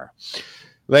care.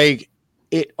 Like,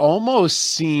 it almost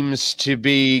seems to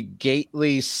be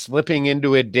Gately slipping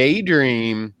into a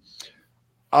daydream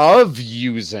of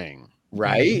using,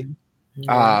 right? Mm-hmm.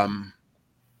 Yeah.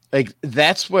 Like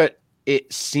that's what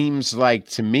it seems like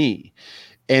to me.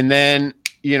 And then,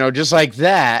 just like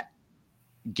that,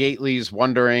 Gately's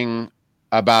wondering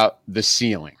about the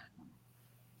ceiling.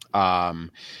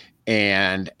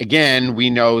 And again, we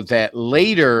know that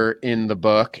later in the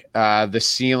book, the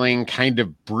ceiling kind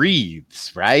of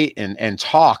breathes, right? And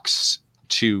talks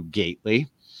to Gately.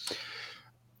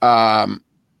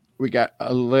 We got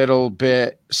a little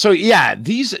bit. So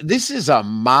this is a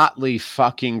motley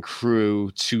fucking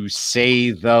crew to say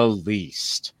the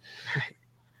least.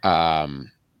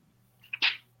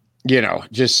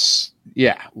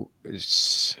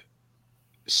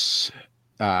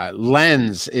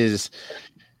 Lenz is.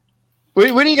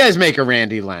 What do you guys make of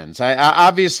Randy Lenz? I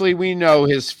obviously we know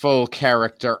his full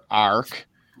character arc,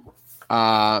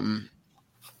 but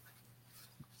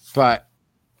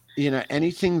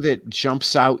anything that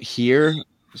jumps out here.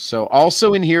 So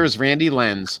also in here is Randy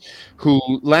Lenz,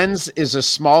 Lenz is a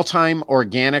small-time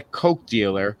organic coke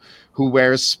dealer who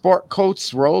wears sport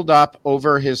coats rolled up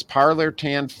over his parlor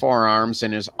tanned forearms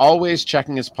and is always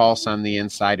checking his pulse on the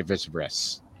inside of his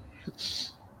wrists.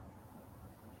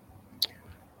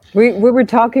 We were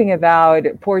talking about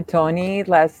Poor Tony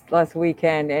last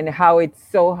weekend and how it's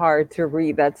so hard to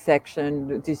read that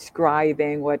section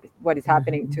describing what is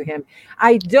happening to him.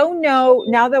 I don't know,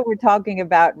 now that we're talking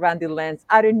about Randy Lenz,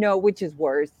 I don't know which is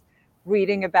worse,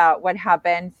 reading about what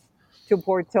happens to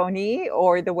Poor Tony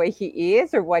or the way he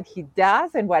is or what he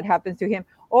does and what happens to him,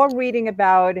 or reading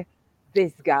about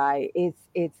this guy.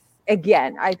 It's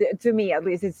again, to me at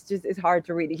least, it's hard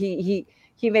to read. He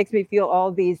makes me feel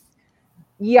all these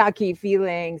yucky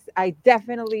feelings. I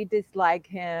definitely dislike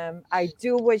him. I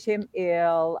do wish him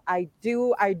ill. I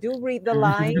do read the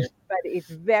lines, but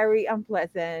it's very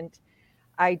unpleasant.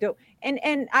 I don't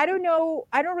know.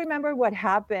 I don't remember what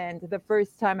happened the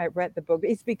first time I read the book.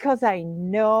 It's because I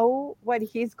know what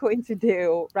he's going to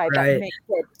do, right? That makes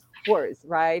it worse,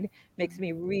 right? Makes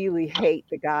me really hate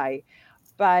the guy.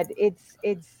 But it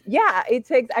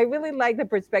takes, I really like the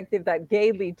perspective that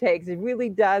Gately takes. It really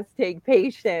does take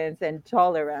patience and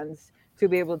tolerance to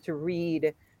be able to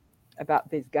read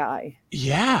about this guy.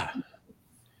 Yeah.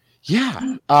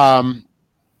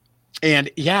 And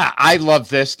I love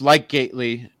this. Like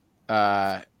Gately,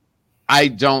 I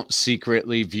don't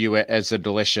secretly view it as a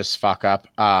delicious fuck up.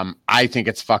 I think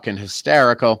it's fucking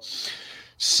hysterical.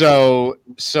 So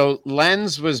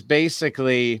Lenz was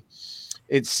basically,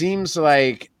 it seems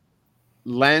like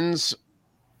Lenz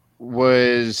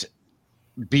was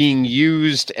being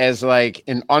used as like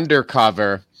an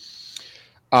undercover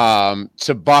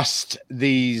to bust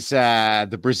these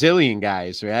the Brazilian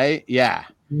guys, right? Yeah.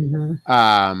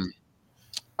 Mm-hmm.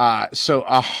 So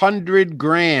 100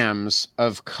 grams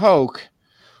of coke,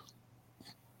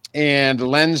 and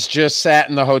Lenz just sat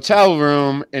in the hotel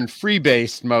room and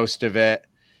freebased most of it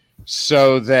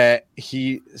so that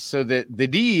the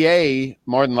DEA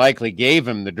more than likely gave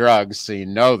him the drugs, so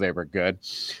they were good.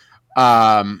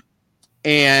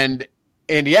 And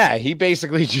yeah, he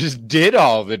basically just did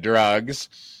all the drugs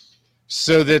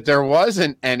so that there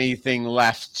wasn't anything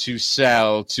left to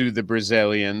sell to the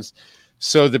Brazilians.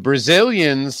 So the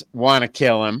Brazilians want to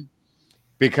kill him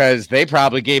because they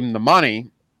probably gave him the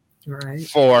money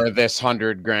for this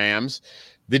 100 grams.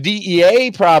 The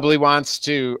DEA probably wants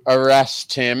to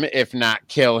arrest him, if not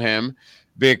kill him,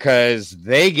 because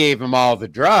they gave him all the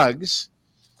drugs.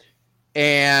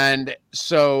 And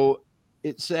so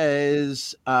it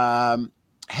says,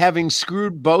 having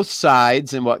screwed both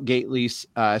sides in what Gately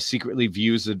secretly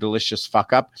views a delicious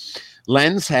fuck up,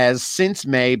 Lenz has since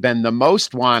May been the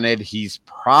most wanted he's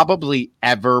probably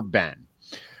ever been.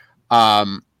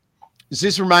 Does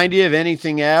this remind you of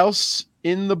anything else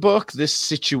in the book, this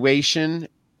situation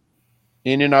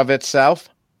in and of itself?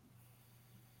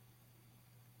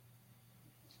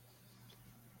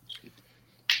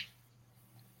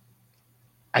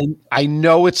 I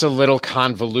know it's a little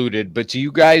convoluted, but do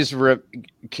you guys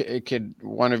could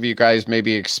one of you guys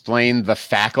maybe explain the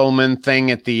Fackelman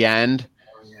thing at the end?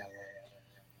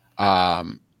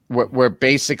 Where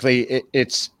basically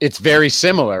it's very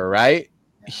similar, right?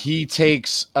 He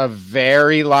takes a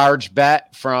very large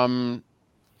bet from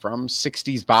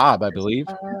 60s Bob, I believe.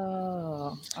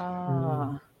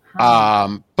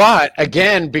 But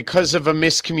again, because of a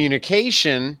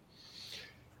miscommunication,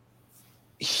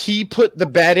 he put the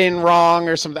bet in wrong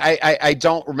or something. I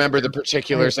don't remember the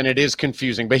particulars, and it is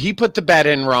confusing, but he put the bet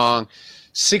in wrong.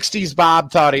 60s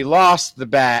Bob thought he lost the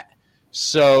bet,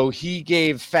 so he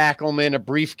gave Fackelman a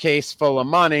briefcase full of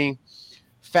money.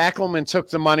 Fackelman took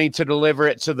the money to deliver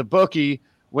it to the bookie.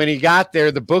 When he got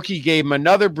there, the bookie gave him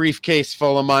another briefcase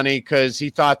full of money because he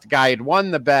thought the guy had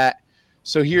won the bet.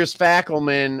 So here's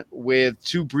Fackelman with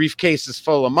 2 briefcases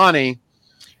full of money,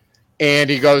 and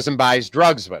he goes and buys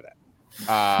drugs with it.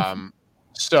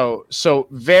 So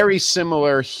very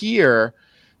similar here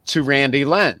to Randy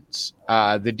Lenz.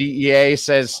 The DEA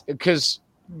says, because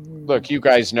look, you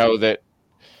guys know that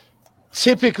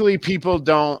typically people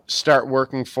don't start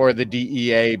working for the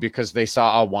DEA because they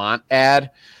saw a want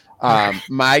ad.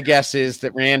 My guess is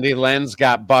that Randy Lenz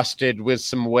got busted with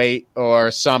some weight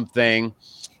or something,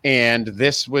 and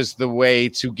this was the way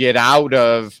to get out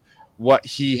of what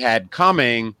he had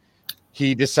coming.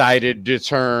 He decided to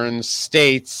turn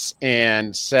states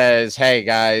and says, hey,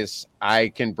 guys, I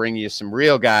can bring you some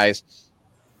real guys.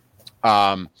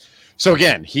 So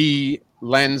again,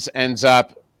 Lenz ends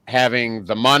up having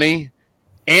the money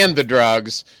and the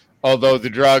drugs, although the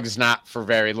drugs not for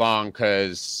very long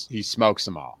because he smokes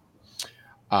them all.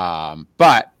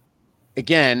 But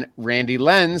again, Randy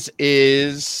Lenz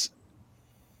is,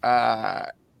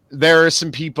 there are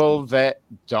some people that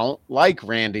don't like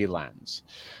Randy Lenz.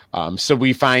 So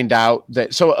we find out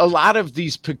that, so a lot of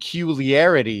these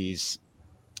peculiarities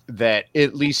that,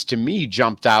 at least to me,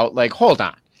 jumped out like, hold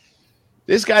on,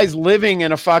 this guy's living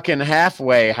in a fucking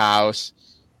halfway house,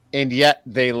 and yet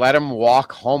they let him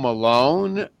walk home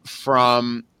alone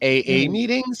from AA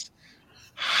meetings.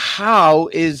 How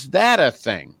is that a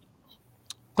thing?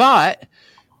 But,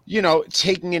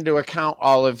 taking into account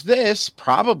all of this,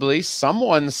 probably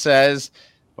someone says,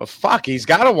 well, fuck, he's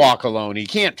got to walk alone. He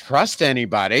can't trust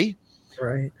anybody.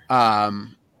 Right.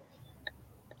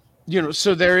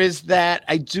 So there is that.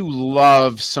 I do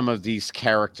love some of these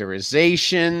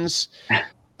characterizations.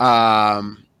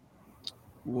 Like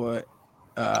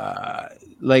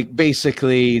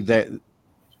basically the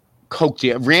coke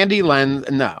deal. Randy Lenz,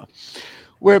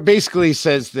 where it basically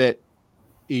says that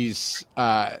he's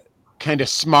kind of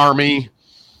smarmy,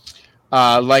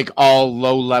 like all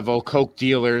low-level coke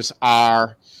dealers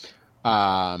are.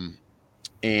 And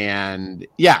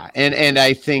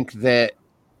I think that,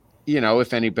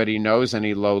 if anybody knows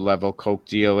any low-level coke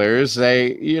dealers,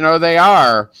 they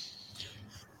are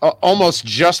almost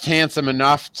just handsome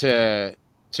enough to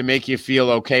make you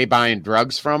feel okay buying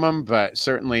drugs from them, but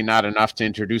certainly not enough to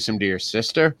introduce them to your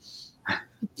sister.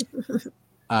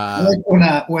 Like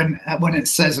when it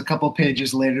says a couple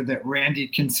pages later that Randy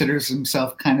considers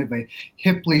himself kind of a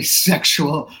hipply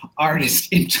sexual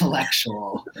artist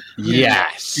intellectual.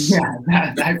 Yes. Yeah,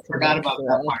 I forgot about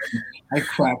that part. I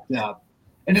cracked up.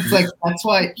 And it's like, that's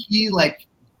why he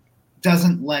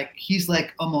doesn't like, he's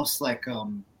like almost like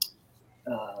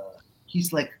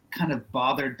he's like kind of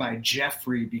bothered by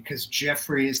Jeffrey, because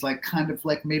Jeffrey is like kind of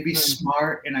like maybe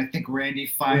smart, and I think Randy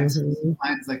finds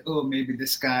like, oh, maybe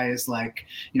this guy is like,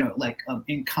 you know, like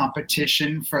in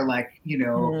competition for like, you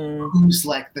know, who's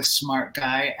like the smart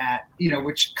guy at, you know,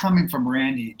 which coming from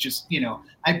Randy, just, you know,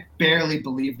 I barely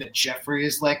believe that Jeffrey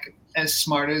is like as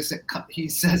smart as he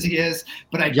says he is,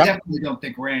 but I definitely don't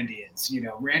think Randy is. You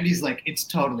know, Randy's like, it's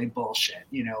totally bullshit.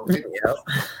 You know,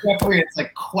 Jeffrey, it's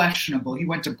like questionable. He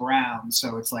went to Brown,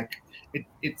 so it's like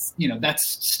it's you know, that's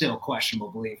still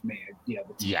questionable. Believe me. You know,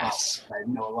 yes, I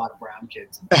know a lot of Brown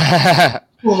kids,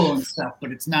 cool and stuff,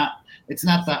 but it's not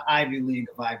the Ivy League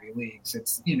of Ivy Leagues.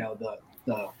 It's, you know, the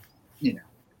you know.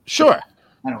 Sure.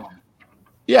 I don't want to.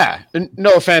 Yeah,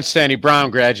 no offense to any Brown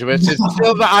graduates. It's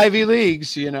still the Ivy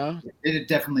Leagues, you know. It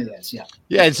definitely is, yeah.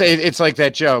 Yeah, it's like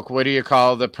that joke. What do you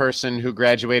call the person who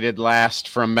graduated last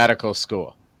from medical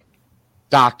school?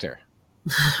 Doctor.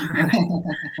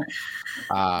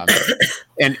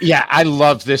 And yeah, I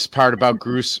love this part about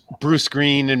Bruce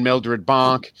Green and Mildred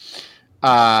Bonk.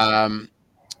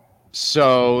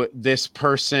 So this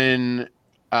person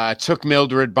took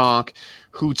Mildred Bonk,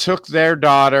 who took their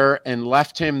daughter and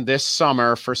left him this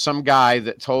summer for some guy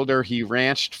that told her he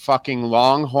ranched fucking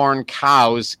longhorn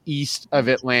cows east of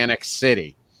Atlantic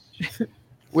City,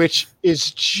 which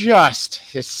is just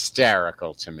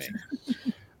hysterical to me.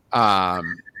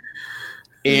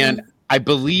 And I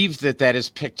believe that is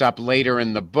picked up later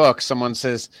in the book. Someone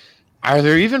says, are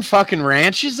there even fucking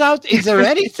ranches out? Is there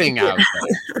anything out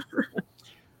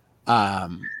there?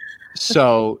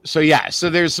 So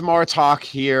there's some more talk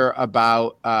here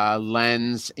about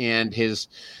Lenz and his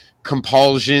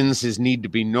compulsions, his need to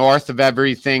be north of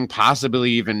everything, possibly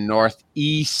even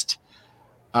northeast.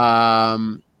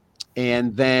 And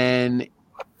then,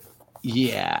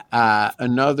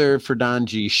 another for Don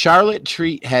G. Charlotte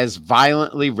Treat has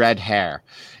violently red hair,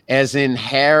 as in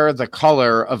hair the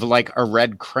color of like a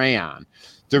red crayon.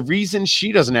 The reason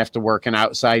she doesn't have to work an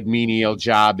outside menial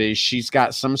job is she's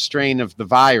got some strain of the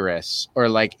virus, or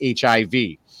like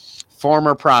HIV.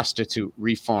 Former prostitute,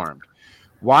 reformed.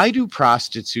 Why do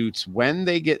prostitutes, when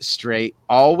they get straight,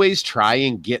 always try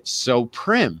and get so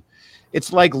prim?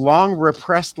 It's like long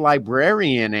repressed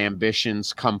librarian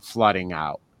ambitions come flooding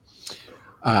out.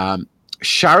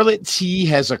 Charlotte T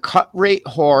has a cut-rate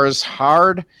whore's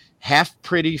hard,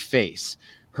 half-pretty face.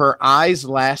 Her eyes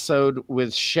lassoed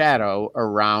with shadow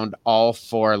around all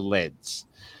four lids.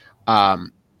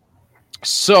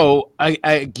 So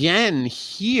again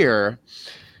here,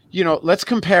 you know, let's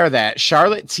compare that.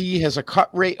 Charlotte T has a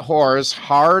cut-rate whore's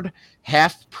hard,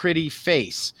 half-pretty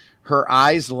face. Her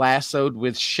eyes lassoed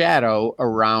with shadow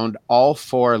around all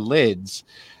four lids,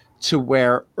 to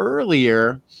where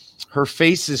earlier her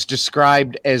face is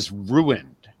described as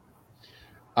ruined.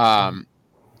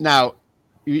 Now,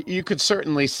 you could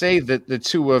certainly say that the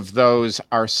two of those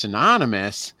are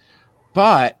synonymous,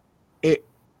 but it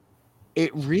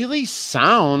really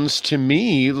sounds to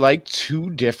me like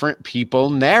two different people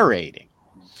narrating.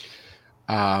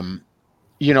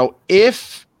 You know,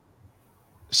 if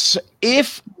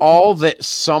all that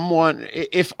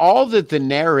the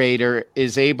narrator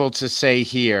is able to say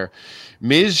here,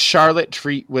 Ms. Charlotte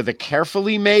Treat with a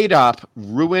carefully made up,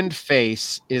 ruined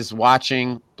face is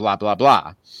watching blah, blah,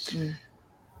 blah.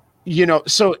 You know,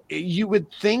 so you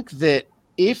would think that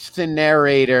if the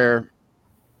narrator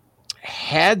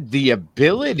had the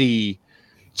ability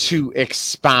to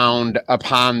expound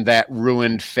upon that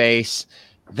ruined face,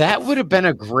 that would have been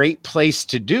a great place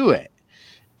to do it.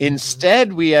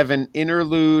 Instead, we have an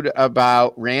interlude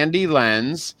about Randy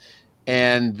Lenz,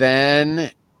 and then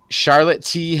Charlotte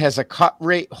T has a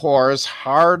cut-rate whore's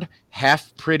hard,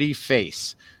 half-pretty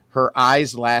face. Her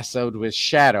eyes lassoed with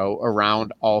shadow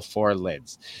around all four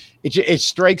lids. It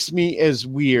strikes me as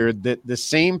weird that the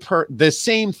same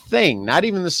thing, not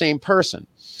even the same person,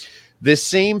 the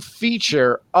same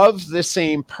feature of the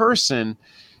same person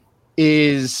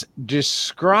is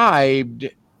described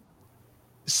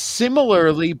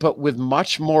similarly, but with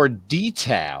much more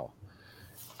detail,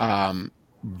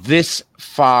 this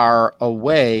far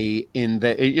away in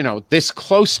the, you know, this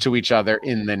close to each other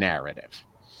in the narrative.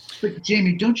 But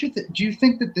Jamie, do you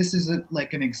think that this is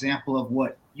like an example of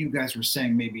what you guys were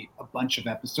saying maybe a bunch of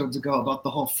episodes ago about the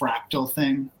whole fractal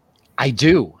thing? I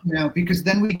do. You know, because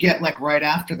then we get like right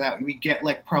after that, we get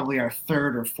like probably our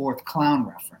third or fourth clown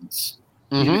reference.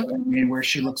 You know what I mean? Where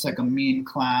she looks like a mean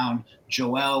clown.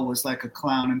 Joelle was like a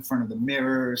clown in front of the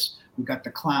mirrors. We got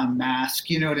the clown mask.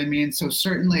 You know what I mean? So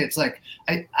certainly it's like,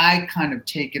 I kind of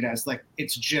take it as like,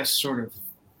 it's just sort of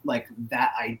like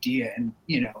that idea. And,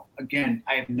 you know, again,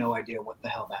 I have no idea what the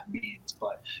hell that means.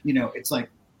 But, you know, it's like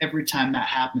every time that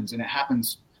happens, and it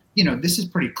happens you know, this is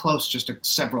pretty close, just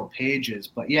several pages.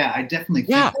 But yeah, I definitely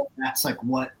think that's like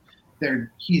what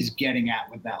he's getting at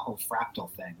with that whole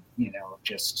fractal thing, you know,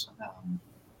 just.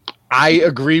 I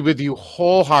agree with you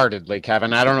wholeheartedly,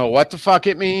 Kevin. I don't know what the fuck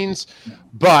it means,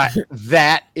 but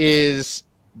that is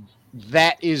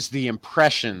the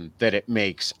impression that it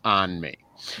makes on me.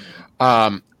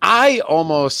 I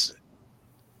almost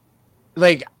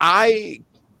like I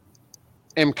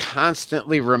am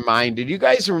constantly reminded. You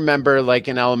guys remember, like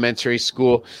in elementary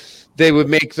school, they would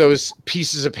make those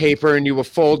pieces of paper and you would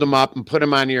fold them up and put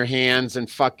them on your hands and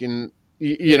fucking,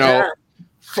 you know.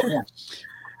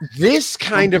 This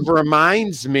kind of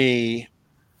reminds me,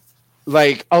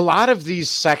 like, a lot of these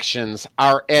sections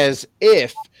are as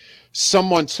if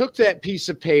someone took that piece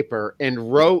of paper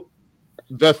and wrote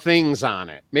the things on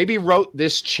it, maybe wrote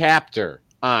this chapter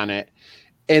on it,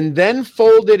 and then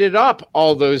folded it up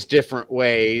all those different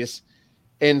ways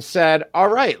and said, all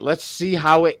right, let's see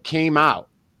how it came out.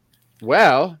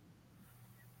 Well,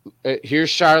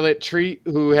 here's Charlotte Treat,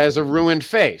 who has a ruined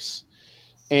face.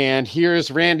 And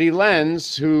here's Randy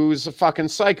Lenz, who's a fucking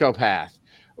psychopath.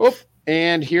 Oh,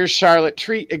 and here's Charlotte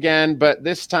Treat again, but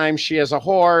this time she has a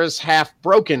whore's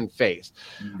half-broken face.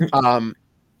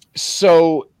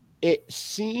 So it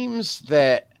seems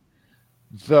that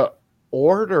the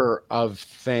order of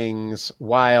things,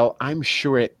 while I'm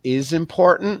sure it is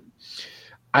important,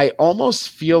 I almost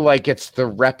feel like it's the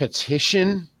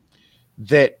repetition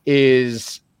that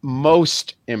is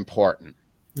most important.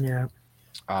 Yeah.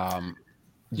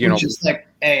 You know, just like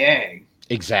AA.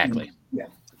 Exactly. Yeah.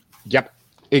 Yep.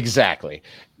 Exactly.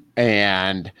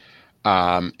 And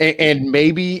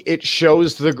maybe it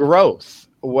shows the growth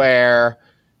where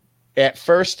at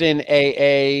first in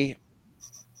AA,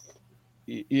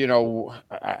 you know,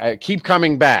 I keep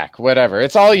coming back, whatever.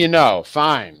 It's all you know.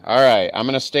 Fine. All right. I'm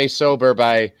going to stay sober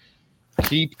by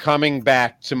keep coming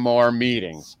back to more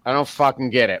meetings. I don't fucking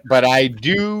get it, but I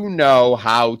do know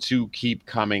how to keep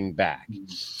coming back.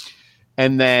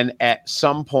 And then at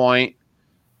some point,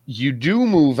 you do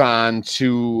move on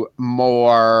to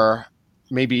more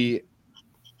maybe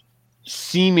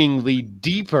seemingly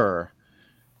deeper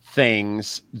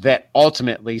things that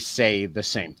ultimately say the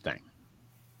same thing.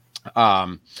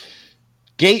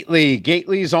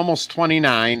 Gately is almost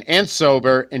 29 and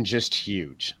sober and just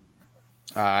huge.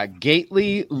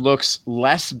 Gately looks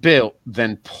less built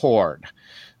than poured.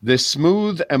 The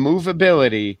smooth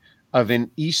immovability of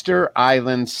an Easter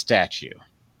Island statue.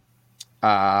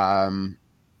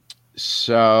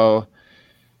 So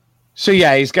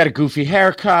yeah, he's got a goofy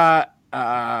haircut,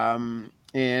 and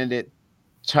it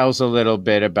tells a little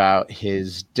bit about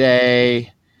his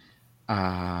day.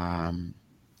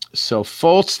 So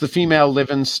Foltz, the female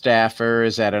live-in staffer,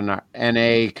 is at an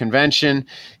NA convention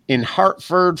in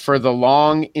Hartford for the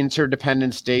long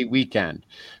Interdependence Day weekend.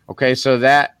 Okay, so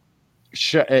that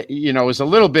is a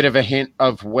little bit of a hint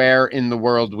of where in the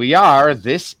world we are.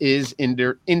 This is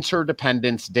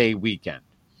Interdependence Day weekend.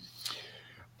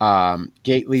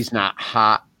 Gately's not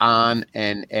hot on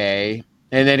NA.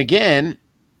 And then again,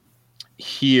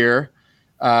 here,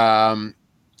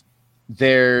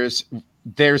 there's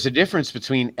a difference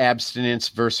between abstinence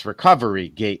versus recovery,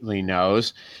 Gately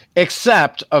knows,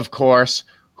 except, of course,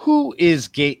 who is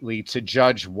Gately to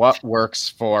judge what works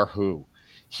for who?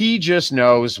 He just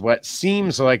knows what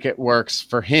seems like it works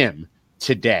for him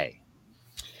today.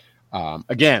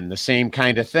 Again, the same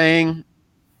kind of thing.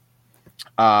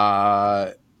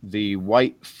 The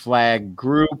White Flag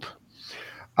Group.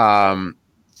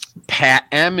 Pat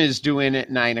M is doing it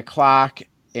at 9:00,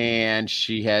 and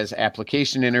she has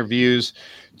application interviews,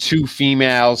 2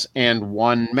 females and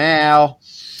 1 male.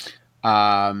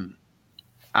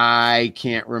 I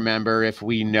can't remember if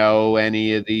we know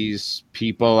any of these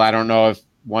people. I don't know if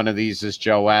one of these is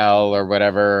Joelle or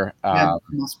whatever. Yeah, it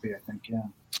must be, I think, yeah.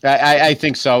 I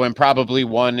think so, and probably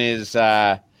one is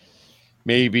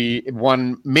maybe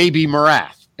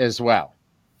Marath as well.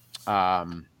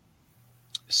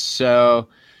 So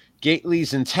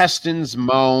Gately's intestines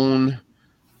moan.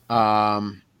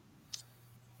 A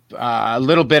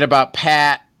little bit about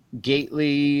Pat.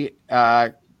 Gately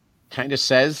kind of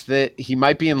says that he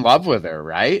might be in love with her,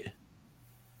 right?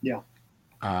 Yeah.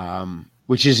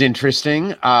 Which is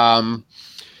interesting. And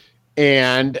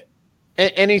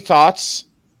any thoughts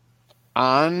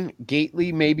on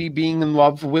Gately maybe being in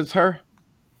love with her?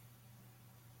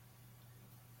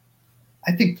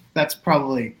 I think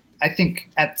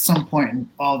at some point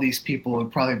all these people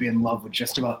would probably be in love with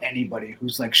just about anybody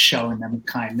who's like showing them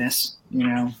kindness, you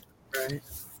know? Right.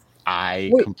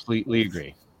 I completely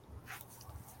agree.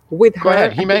 With her, go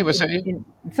ahead. He may was saying.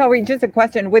 Sorry, just a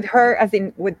question. With her, as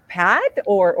in with Pat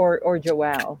or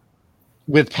Joelle?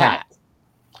 with Pat.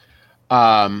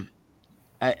 I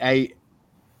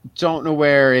don't know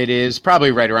where it is,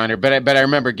 probably right around here, but I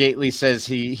remember Gately says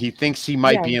he thinks he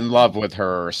might be in love with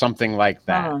her or something like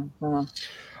that.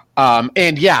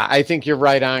 And yeah, I think you're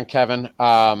right on, Kevin.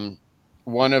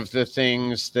 One of the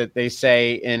things that they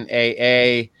say in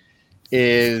AA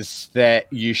is that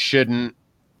you shouldn't,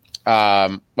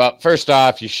 well, first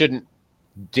off, you shouldn't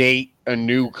date a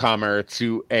newcomer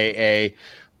to AA,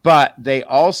 but they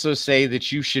also say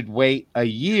that you should wait a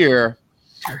year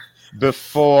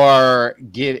before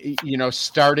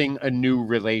starting a new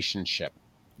relationship.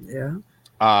 Yeah.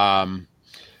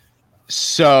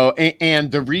 So,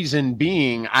 and the reason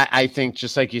being, I think,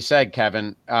 just like you said,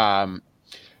 Kevin, I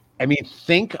mean,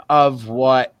 think of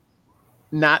what,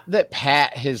 not that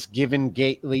Pat has given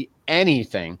Gately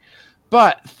anything,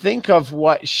 but think of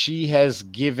what she has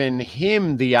given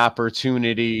him the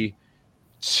opportunity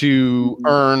to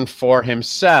earn for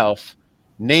himself,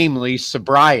 namely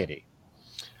sobriety.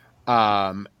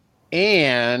 And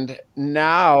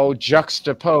now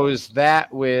juxtapose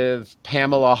that with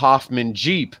Pamela Hoffman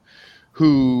Jeep,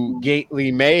 who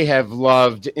Gately may have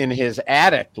loved in his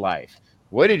addict life.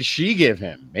 What did she give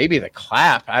him? Maybe the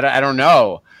clap. I don't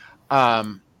know.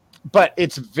 But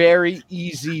it's very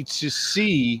easy to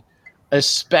see,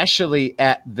 especially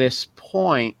at this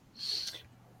point,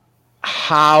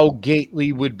 how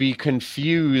Gately would be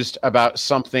confused about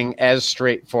something as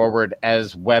straightforward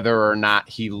as whether or not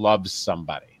he loves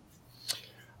somebody.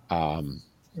 And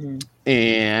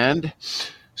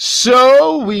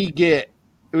so we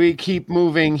keep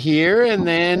moving here, and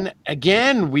then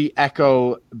again we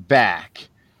echo back.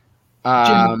 Jim,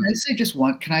 can I say just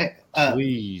one? Can I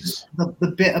please?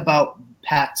 The bit about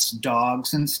Pat's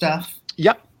dogs and stuff.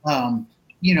 Yep.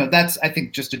 That's, I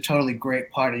think, just a totally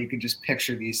great part. You could just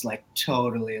picture these like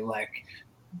totally like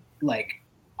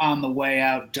on the way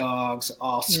out dogs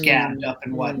all scammed up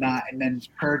and whatnot, and then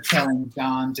her telling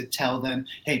Don to tell them,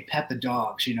 hey, pet the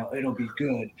dogs, it'll be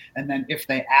good. And then if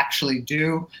they actually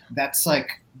do, that's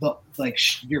like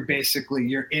you're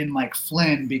in like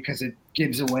Flynn, because it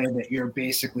gives away that you're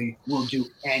basically will do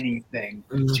anything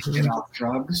to get off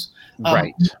drugs.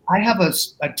 Right. I have a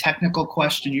technical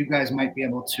question. You guys might be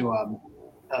able to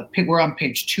we're on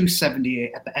page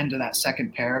 278 at the end of that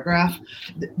second paragraph.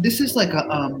 This is like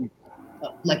I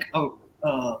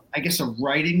guess a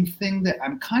writing thing that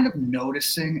I'm kind of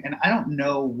noticing, and I don't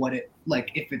know what it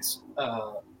like, if it's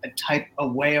a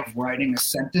way of writing a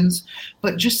sentence,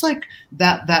 but just like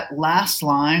that last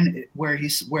line where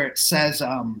it says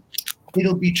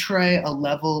it'll betray a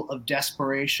level of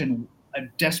desperation, a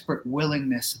desperate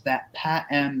willingness that Pat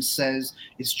M says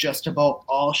is just about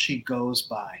all she goes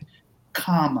by,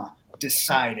 comma,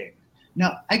 deciding.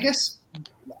 Now, I guess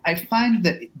I find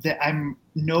that I'm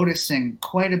noticing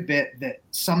quite a bit that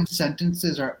some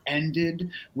sentences are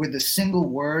ended with a single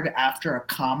word after a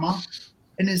comma.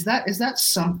 And is that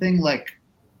something like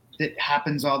that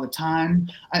happens all the time?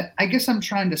 I guess I'm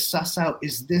trying to suss out,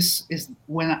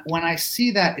 when I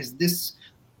see that, is this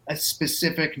a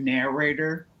specific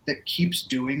narrator that keeps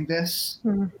doing this?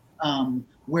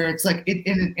 Where it's like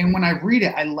and when I read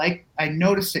it, I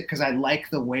notice it because I like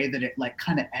the way that it like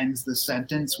kind of ends the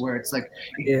sentence, where it's like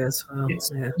it's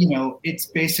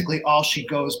basically all she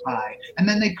goes by, and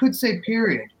then they could say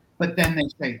period, but then they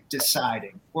say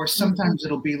deciding, or sometimes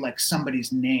it'll be like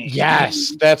somebody's name.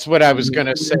 Yes, that's what I was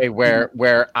gonna say.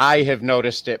 Where I have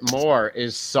noticed it more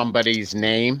is somebody's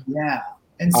name. Yeah,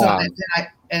 and so I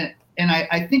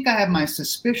think I have my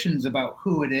suspicions about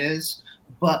who it is.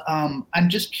 But I'm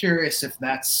just curious if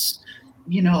that's,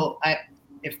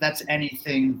 if that's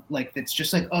anything like that's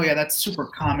just like, oh yeah, that's super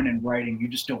common in writing. You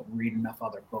just don't read enough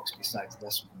other books besides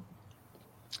this one.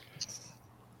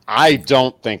 I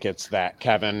don't think it's that,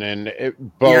 Kevin, and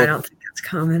both. Yeah, I don't think it's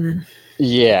common.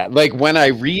 Yeah, like when I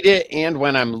read it and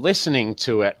when I'm listening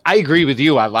to it, I agree with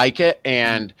you. I like it,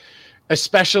 and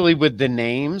especially with the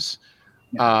names,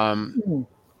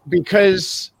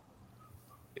 because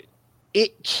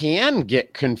it can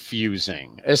get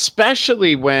confusing,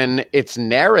 especially when it's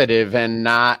narrative and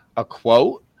not a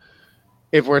quote.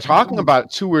 If we're talking about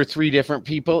 2 or 3 different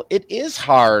people, it is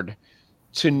hard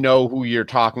to know who you're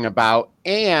talking about.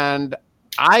 And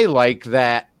I like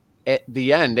that at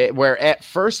the end, where at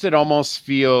first it almost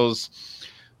feels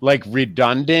like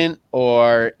redundant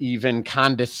or even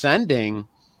condescending.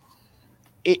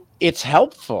 It's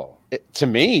helpful to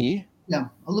me. Yeah,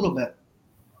 a little bit.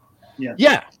 Yeah.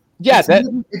 Yeah.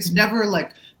 It's never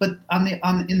like, but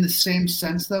in the same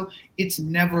sense though, it's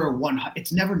never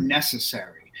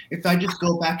necessary. If I just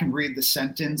go back and read the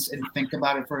sentence and think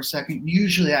about it for a second,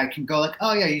 usually I can go like,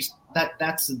 oh yeah,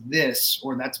 that's this,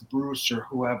 or that's Bruce or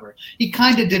whoever. He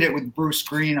kind of did it with Bruce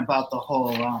Green about the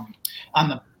whole on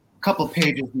the couple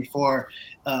pages before,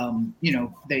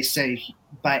 they say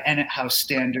by Ennet House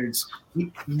standards,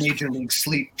 major league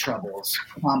sleep troubles,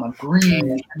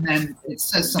 Green, and then it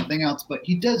says something else, but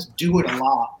he does do it a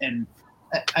lot. And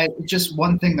I just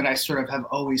one thing that I sort of have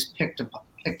always picked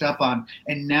up on,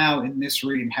 and now in this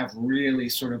reading have really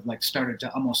sort of like started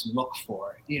to almost look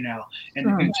for, and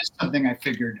it's just something I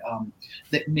figured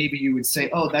that maybe you would say,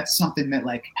 oh, that's something that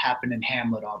like happened in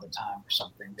Hamlet all the time, or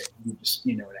something that you just,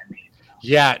 you know what I mean?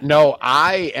 Yeah, no,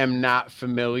 I am not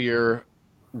familiar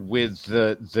with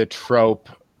the trope.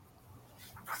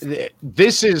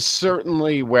 This is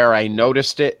certainly where I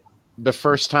noticed it the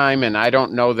first time, and I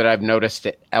don't know that I've noticed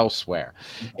it elsewhere.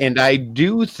 And I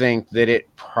do think that it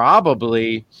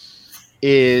probably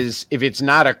is, if it's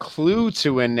not a clue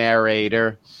to a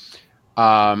narrator,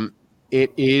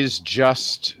 it is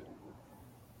just,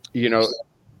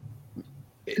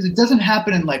 because it doesn't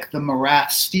happen in like the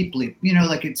morass steeply,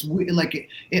 like it's like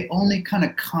it only kind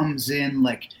of comes in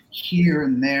like here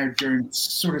and there during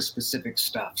sort of specific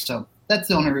stuff. So that's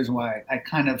the only reason why I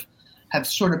kind of have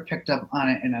sort of picked up on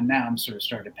it, and now I'm sort of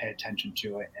starting to pay attention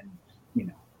to it. And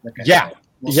like I said,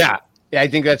 we'll see. I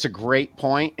think that's a great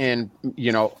point, and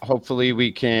hopefully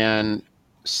we can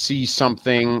see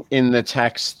something in the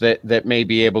text that may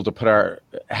be able to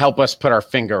help us put our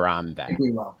finger on that. I think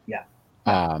we will, yeah.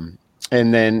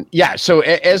 And then, so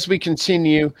as we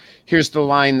continue, here's the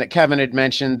line that Kevin had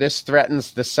mentioned. This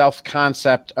threatens the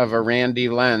self-concept of a Randy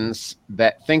Lenz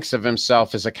that thinks of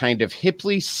himself as a kind of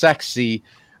hipply sexy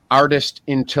artist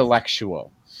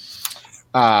intellectual.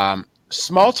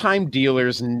 Small-time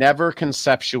dealers never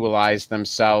conceptualize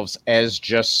themselves as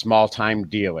just small-time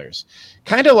dealers,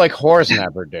 kind of like whores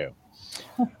never do.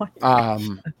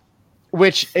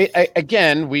 Which,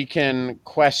 again, we can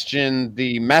question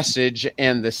the message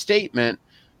and the statement,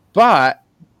 but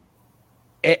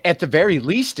at the very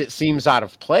least, it seems out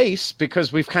of place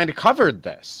because we've kind of covered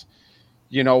this.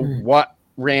 What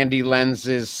Randy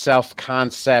Lenz's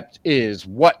self-concept is,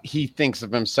 what he thinks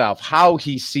of himself, how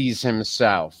he sees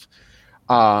himself,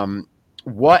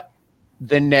 what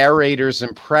the narrator's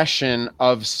impression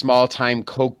of small-time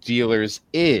coke dealers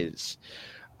is.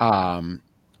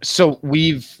 So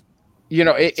we've,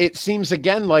 it seems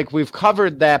again like we've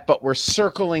covered that, but we're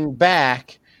circling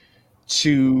back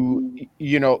to,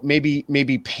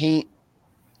 maybe paint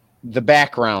the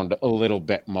background a little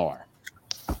bit more.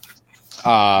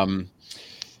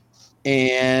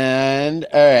 And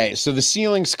all right, so the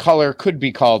ceiling's color could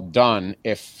be called dun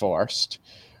if forced.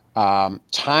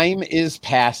 Time is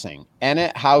passing.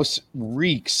 Ennet House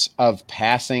reeks of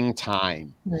passing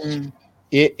time.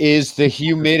 It is the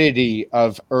humidity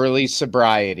of early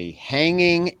sobriety,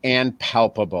 hanging and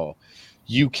palpable.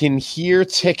 You can hear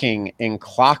ticking in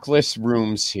clockless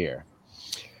rooms here.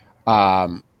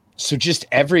 So just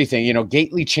everything,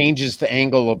 Gately changes the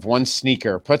angle of one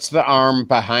sneaker, puts the arm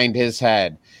behind his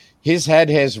head. His head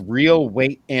has real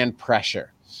weight and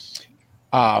pressure.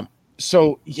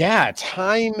 So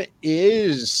time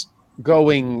is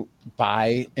going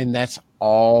by, and that's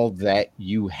all that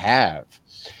you have.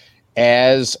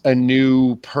 As a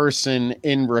new person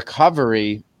in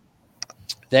recovery,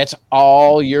 that's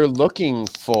all you're looking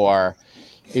for,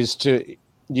 is to,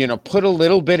 put a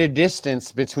little bit of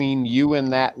distance between you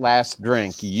and that last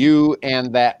drink, you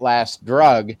and that last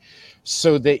drug,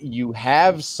 so that you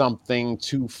have something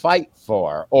to fight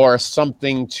for or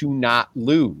something to not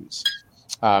lose.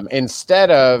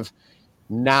 Instead of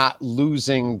not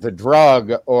losing the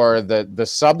drug or the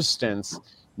substance,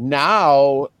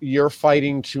 now you're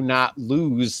fighting to not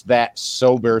lose that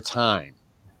sober time.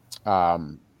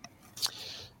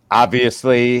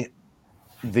 Obviously,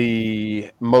 the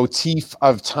motif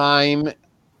of time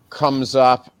comes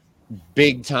up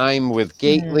big time with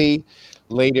Gately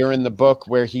later in the book,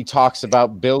 where he talks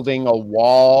about building a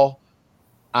wall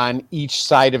on each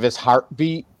side of his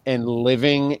heartbeat and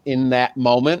living in that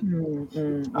moment.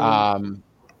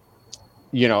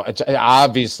 It's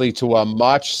obviously to a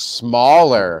much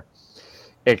smaller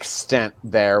extent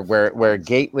there, where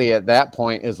Gately at that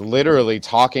point is literally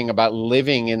talking about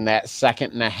living in that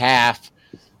second and a half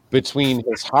between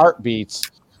his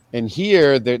heartbeats. And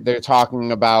here they're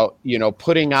talking about,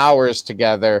 putting hours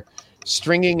together,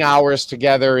 stringing hours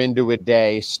together into a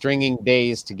day, stringing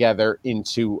days together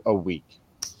into a week.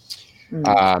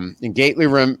 And Gately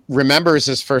remembers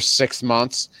his first 6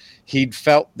 months. He'd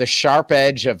felt the sharp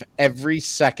edge of every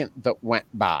second that went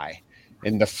by.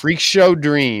 And the freak show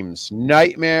dreams,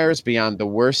 nightmares beyond the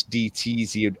worst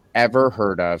DTs you'd ever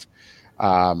heard of.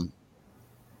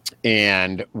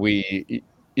 And we,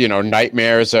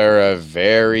 nightmares are a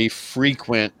very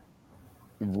frequent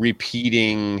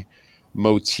repeating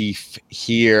motif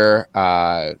here.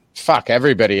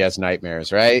 Everybody has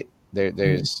nightmares, right?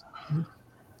 There's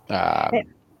go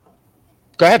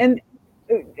ahead. And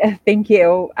thank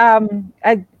you. I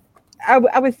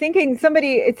was thinking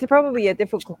it's probably a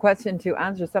difficult question to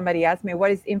answer. Somebody asked me,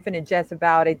 what is Infinite Jest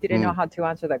about? I didn't know how to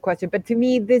answer that question. But to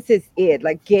me, this is it,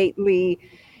 like Gately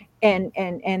and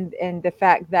the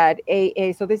fact that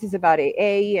AA, so this is about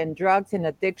AA and drugs and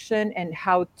addiction and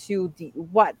how to,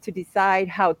 what to decide,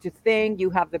 how to think.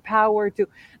 You have the power to,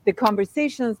 the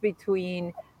conversations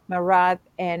between Marat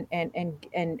and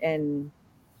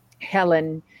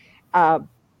Helen,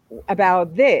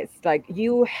 about this, like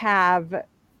you have,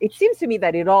 it seems to me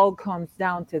that it all comes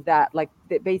down to that, like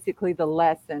basically the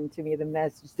lesson to me, the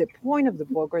message, the point of the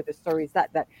book or the story is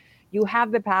that you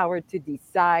have the power to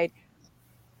decide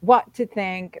what to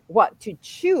think, what to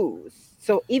choose.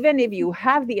 So even if you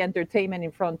have the entertainment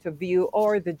in front of you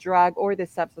or the drug or the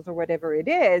substance or whatever it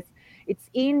is, it's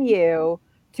in you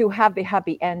to have the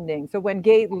happy ending. So when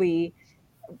Gately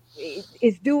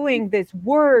is doing this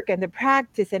work and the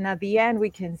practice, and at the end we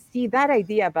can see that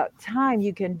idea about time,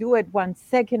 you can do it 1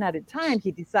 second at a time.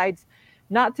 He decides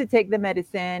not to take the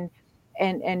medicine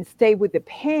and stay with the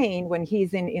pain when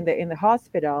he's in the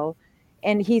hospital,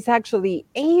 and he's actually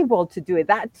able to do it.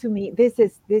 That to me, this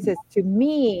is to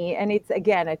me, and it's,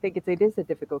 again, I think it is a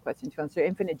difficult question to answer.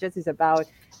 Infinite Jest is about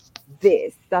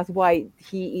this. That's why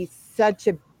he is such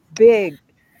a big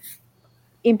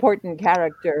important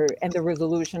character, and the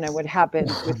resolution and what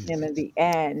happens with him in the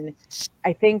end.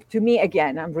 I think, to me,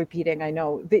 again, I'm repeating, I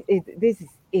know, this is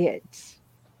it.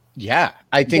 Yeah,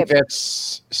 I think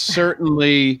that's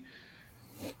certainly,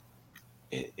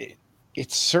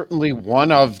 it's certainly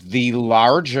one of the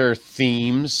larger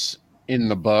themes in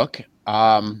the book.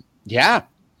 Yeah.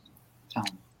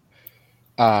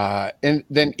 And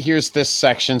then here's this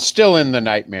section, still in the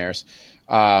nightmares.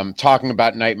 Talking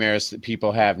about nightmares that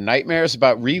people have, nightmares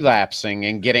about relapsing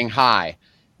and getting high,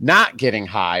 not getting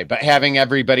high, but having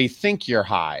everybody think you're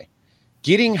high,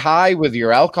 getting high with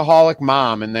your alcoholic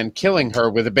mom and then killing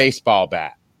her with a baseball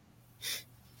bat.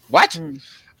 What?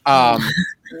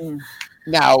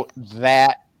 Now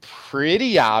that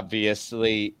pretty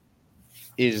obviously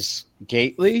is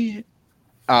Gately.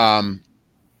 I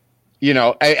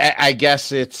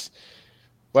guess it's,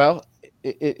 well,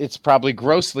 it's probably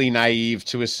grossly naive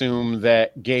to assume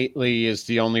that Gately is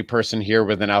the only person here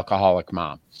with an alcoholic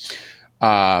mom.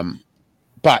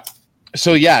 But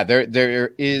so, yeah,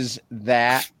 there is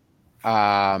that.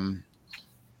 And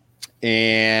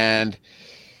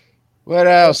what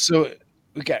else? So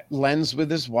we got Len's with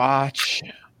his watch,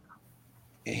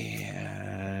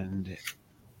 and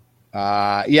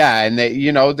and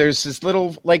there's this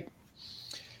little, like,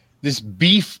 this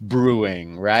beef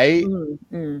brewing, right?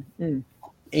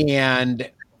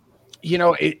 And,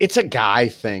 it's a guy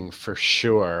thing for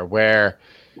sure, where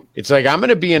it's like, I'm going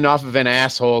to be enough of an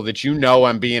asshole that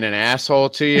I'm being an asshole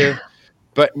to you,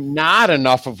 but not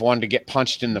enough of one to get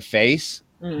punched in the face.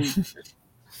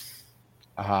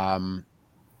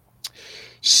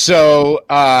 So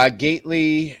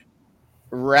Gately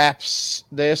wraps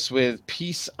this with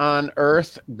peace on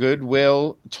earth,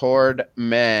 goodwill toward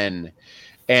men.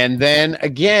 And then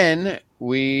again,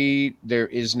 there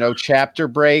is no chapter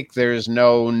break. There's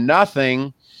no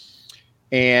nothing.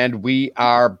 And we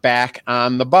are back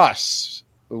on the bus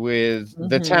with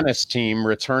the tennis team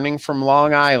returning from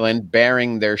Long Island,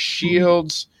 bearing their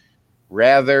shields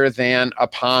rather than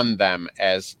upon them,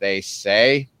 as they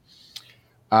say.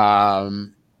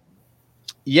 Wayne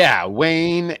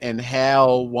and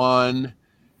Hal won.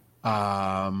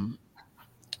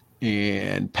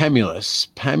 And Pemulus's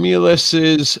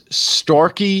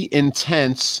storky,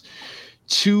 intense,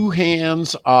 2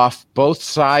 hands off both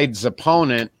sides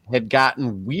opponent had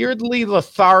gotten weirdly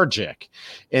lethargic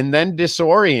and then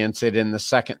disoriented in the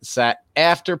second set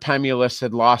after Pemulus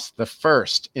had lost the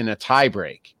first in a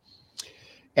tiebreak.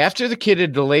 After the kid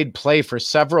had delayed play for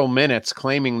several minutes,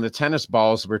 claiming the tennis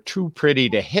balls were too pretty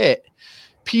to hit,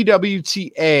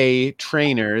 PWTA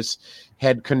trainers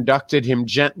had conducted him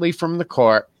gently from the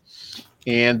court,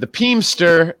 and the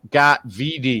Peemster got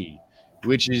VD,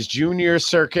 which is Junior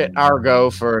Circuit Argo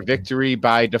for a victory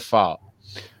by default.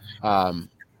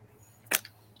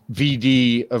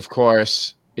 VD, of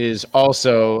course, is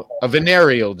also a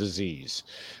venereal disease,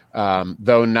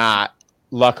 though not,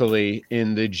 luckily,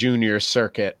 in the Junior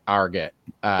Circuit Argot.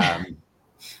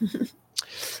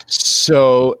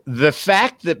 So the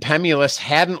fact that Pemulus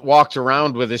hadn't walked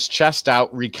around with his chest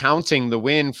out recounting the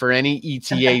win for any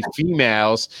ETA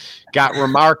females got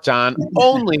remarked on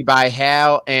only by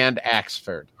Hal and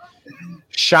Axford.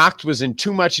 Shocked was in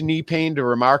too much knee pain to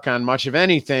remark on much of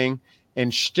anything,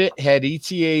 and Stitt had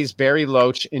ETA's Barry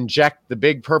Loach inject the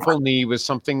big purple knee with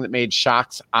something that made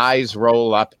Shock's eyes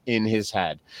roll up in his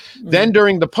head. Then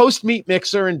during the post-meet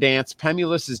mixer and dance,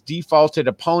 Pemulus's defaulted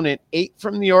opponent ate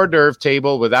from the hors d'oeuvre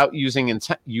table without using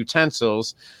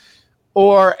utensils,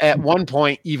 or at one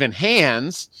point even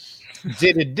hands,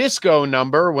 did a disco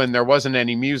number when there wasn't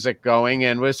any music going,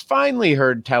 and was finally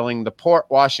heard telling the Port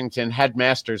Washington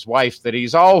headmaster's wife that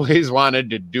he's always wanted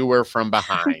to do her from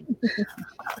behind.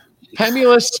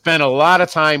 Pemulus spent a lot of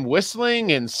time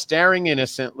whistling and staring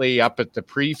innocently up at the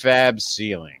prefab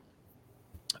ceiling.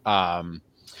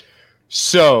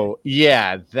 So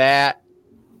yeah, that,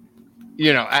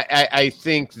 you know, I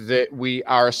think that we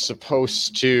are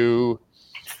supposed to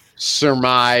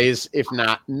surmise, if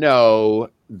not know,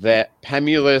 that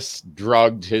Pemulus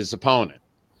drugged his opponent.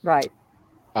 Right.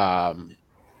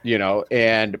 You know,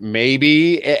 and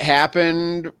maybe it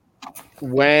happened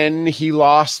when he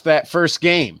lost that first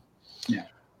game. Yeah.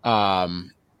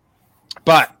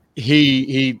 But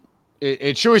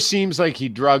it sure seems like he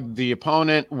drugged the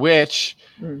opponent, which,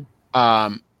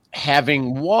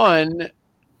 having won,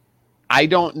 I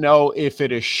don't know if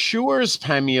it assures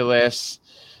Pemulus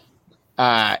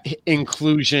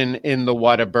inclusion in the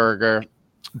Whataburger,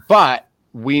 but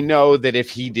we know that if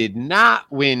he did not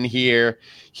win here,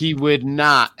 he would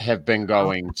not have been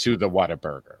going to the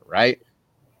Whataburger, right?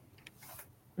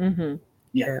 Mm-hmm.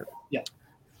 Yeah. Yeah.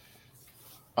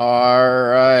 All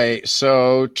right.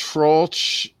 So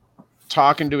Troelch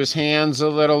talking to his hands a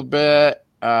little bit.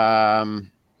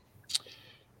 And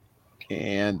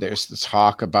there's the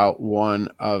talk about one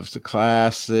of the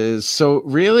classes. So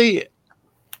really,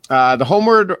 the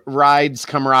homeward ride's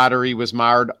camaraderie was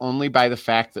marred only by the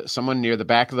fact that someone near the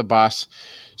back of the bus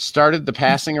started the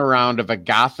passing around of a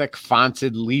Gothic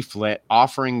fonted leaflet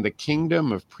offering the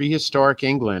kingdom of prehistoric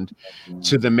England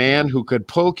to the man who could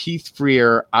pull Keith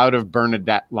Freer out of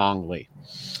Bernadette Longley.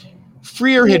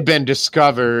 Freer had been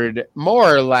discovered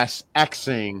more or less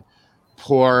Xing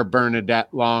poor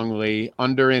Bernadette Longley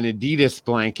under an Adidas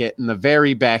blanket in the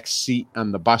very back seat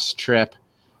on the bus trip.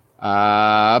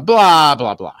 Blah,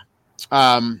 blah, blah.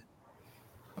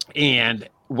 And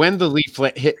when the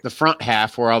leaflet hit the front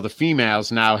half where all the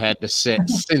females now had to sit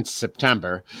since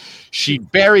September, she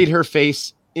buried her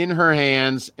face in her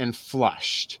hands and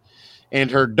flushed. And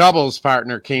her doubles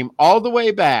partner came all the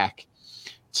way back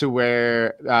to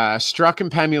where Struck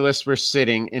and Pemulus were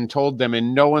sitting and told them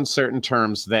in no uncertain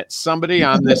terms that somebody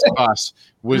on this bus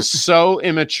was so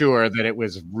immature that it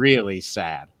was really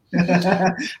sad.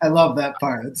 I love that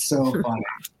part. It's so funny.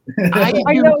 I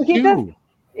know do he too. does.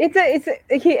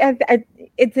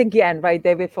 It's again, right?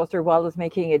 David Foster Wallace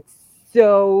making it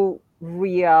so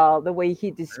real, the way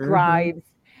he describes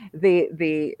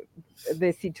the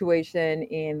situation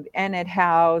in Ennet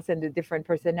House and the different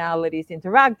personalities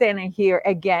interacting. And here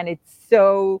again, it's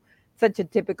such a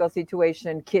typical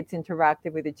situation. Kids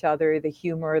interacting with each other, the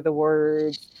humor, the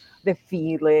words, the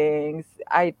feelings.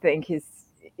 I think it's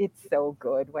so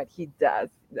good what he does,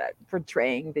 that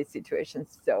portraying this situation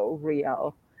so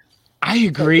real. I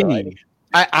agree. So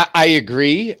I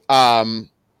agree. And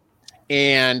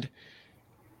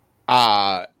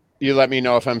you let me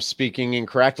know if I'm speaking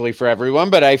incorrectly for everyone,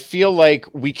 but I feel like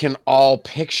we can all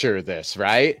picture this,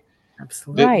 right?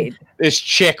 Absolutely. Right. This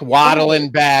chick waddling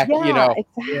back, you know.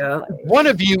 Exactly. One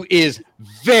of you is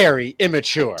very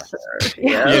immature.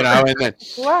 You know, and then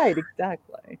right,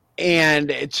 exactly.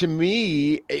 And to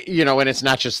me, you know, and it's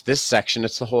not just this section,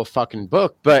 it's the whole fucking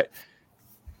book, but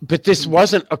this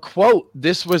wasn't a quote.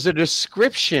 This was a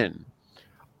description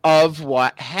of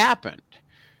what happened,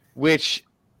 which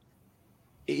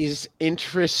is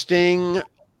interesting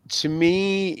to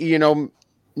me, you know,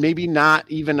 maybe not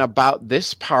even about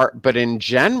this part, but in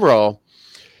general,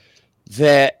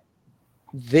 that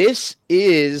this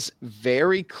is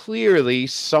very clearly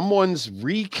someone's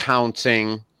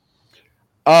recounting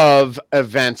of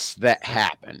events that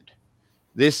happened.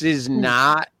 This is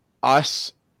not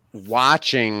us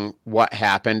watching what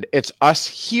happened. It's us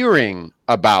hearing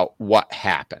about what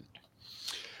happened.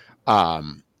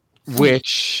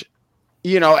 Which,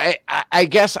 you know, I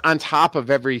guess on top of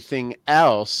everything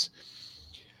else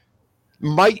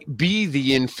might be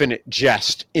the infinite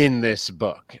jest in this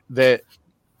book that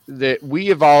we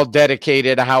have all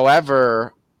dedicated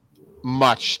however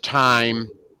much time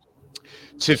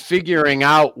to figuring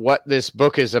out what this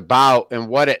book is about and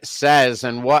what it says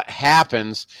and what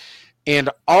happens. And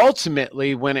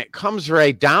ultimately, when it comes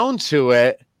right down to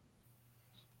it,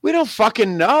 we don't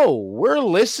fucking know. We're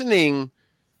listening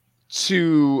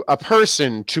to a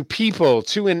person, to people,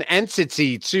 to an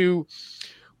entity,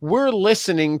 we're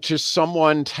listening to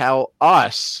someone tell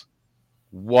us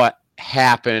what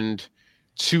happened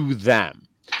to them.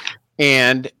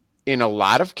 And in a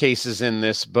lot of cases in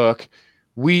this book,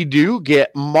 we do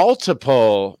get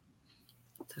multiple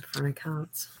different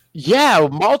accounts. Yeah,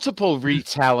 multiple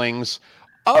retellings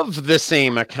of the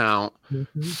same account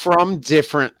from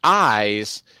different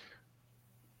eyes.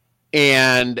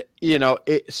 And,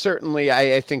 it certainly,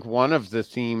 I think one of the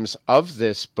themes of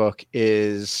this book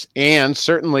is, and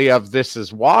certainly of This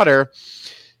Is Water,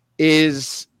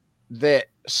 is that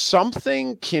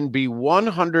something can be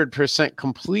 100%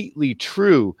 completely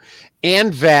true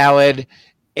and valid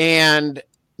and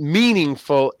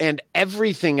meaningful and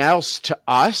everything else to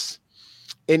us.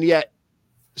 And yet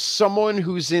someone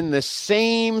who's in the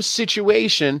same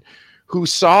situation, who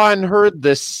saw and heard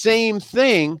the same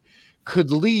thing,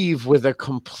 could leave with a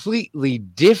completely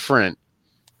different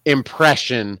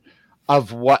impression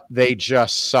of what they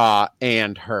just saw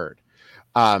and heard.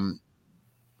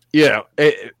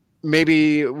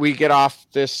 Maybe we get off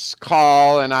this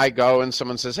call and I go and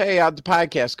someone says, "Hey, how'd the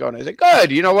podcast go?" And I say,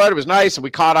 "Good. You know what? It was nice. And we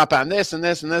caught up on this and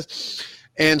this and this."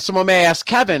 And someone may ask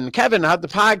Kevin, how'd the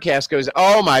podcast go?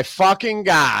 Oh my fucking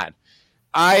God.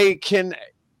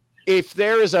 If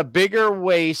there is a bigger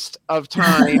waste of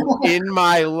time in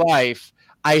my life,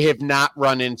 I have not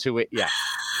run into it yet.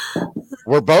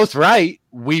 We're both right.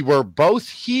 We were both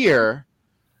here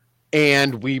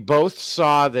and we both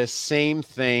saw the same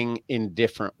thing in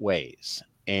different ways.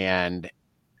 And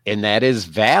that is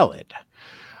valid.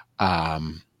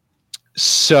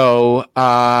 So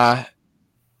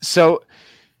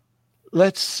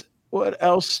what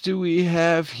else do we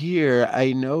have here?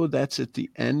 I know that's at the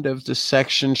end of the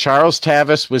section. Charles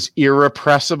Tavis was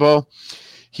irrepressible.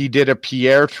 He did a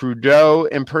Pierre Trudeau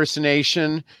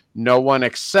impersonation. No one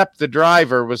except the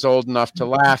driver was old enough to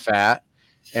laugh at.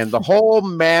 And the whole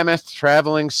mammoth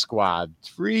traveling squad,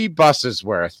 3 buses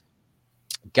worth,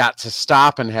 got to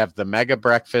stop and have the mega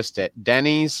breakfast at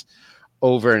Denny's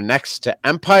over next to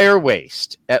Empire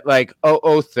Waste at like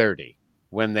 00:30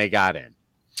 when they got in.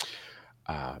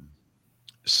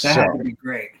 That had to be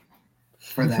great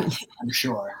for them, I'm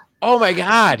sure. Oh my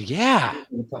God, yeah.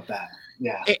 Put that.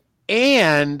 Yeah.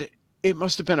 And it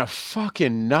must have been a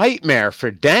fucking nightmare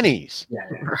for Denny's. Yeah.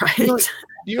 Right.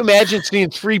 Do you imagine seeing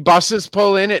 3 buses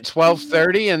pull in at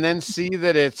 12:30 and then see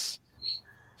that it's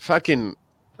fucking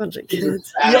bunch of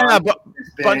kids? Yeah, but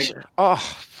bunch. Oh,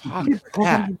 fuck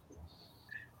that.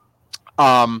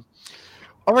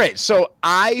 All right, so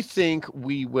I think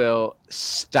we will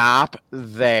stop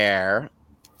there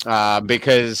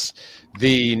because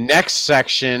the next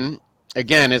section,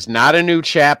 again, is not a new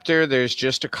chapter. There's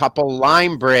just a couple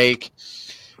line break,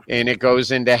 and it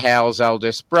goes into Hal's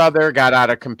eldest brother, got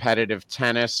out of competitive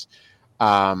tennis.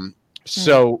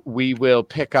 So we will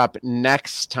pick up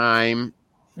next time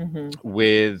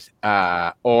with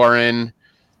Oren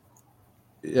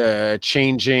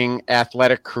changing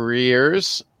athletic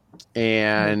careers,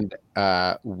 and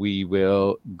we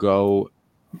will go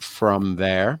from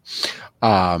there.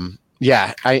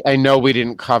 I know we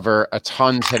didn't cover a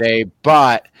ton today,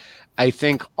 but I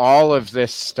think all of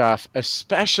this stuff,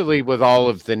 especially with all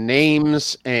of the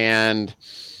names, and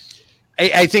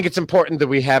I think it's important that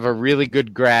we have a really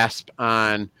good grasp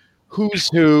on who's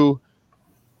who,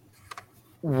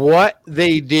 what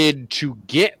they did to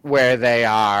get where they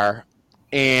are,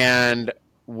 and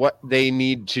what they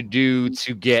need to do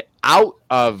to get out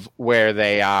of where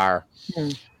they are,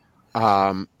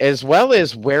 as well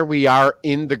as where we are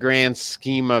in the grand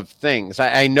scheme of things.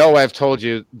 I know I've told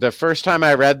you the first time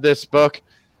I read this book,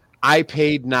 I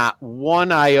paid not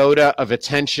one iota of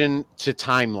attention to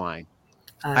timeline.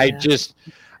 I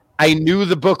knew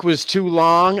the book was too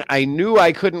long. I knew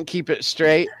I couldn't keep it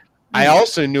straight. I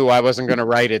also knew I wasn't going to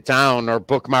write it down or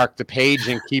bookmark the page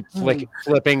and keep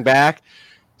flipping back.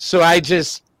 So I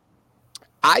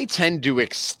tend to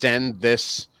extend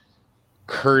this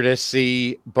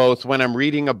courtesy both when I'm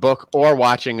reading a book or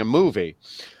watching a movie.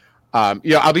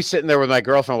 I'll be sitting there with my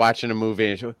girlfriend watching a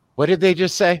movie and she, what did they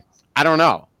just say? I don't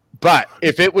know. But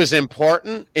if it was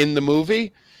important in the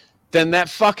movie, then that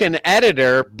fucking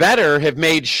editor better have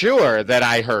made sure that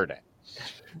I heard it.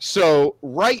 So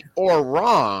right or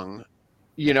wrong,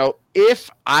 if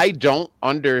I don't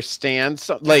understand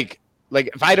like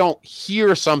if I don't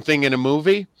hear something in a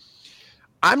movie,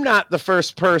 I'm not the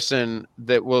first person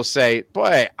that will say,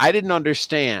 boy, I didn't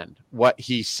understand what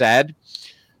he said.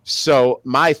 So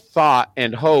my thought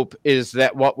and hope is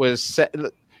that what was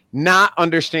said, not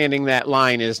understanding that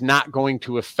line is not going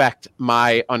to affect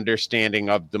my understanding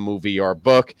of the movie or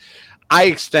book. I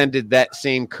extended that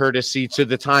same courtesy to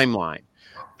the timeline.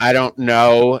 I don't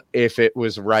know if it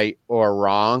was right or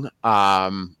wrong.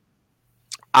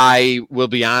 I will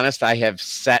be honest, I have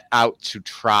set out to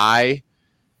try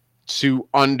to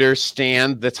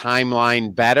understand the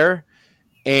timeline better,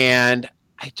 and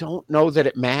I don't know that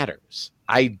it matters.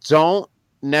 I don't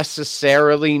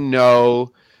necessarily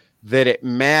know that it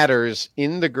matters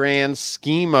in the grand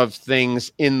scheme of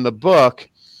things in the book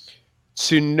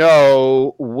to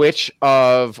know which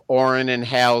of Oren and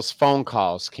Hal's phone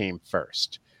calls came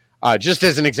first. Just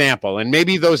as an example, and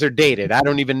maybe those are dated. I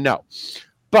don't even know.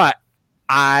 But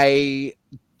I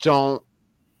don't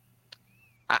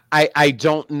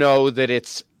know that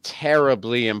it's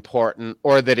terribly important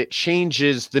or that it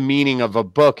changes the meaning of a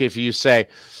book if you say,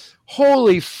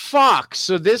 holy fuck,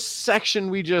 so this section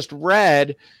we just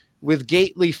read with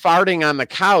Gately farting on the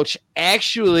couch,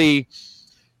 actually,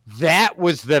 that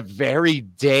was the very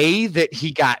day that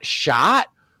he got shot?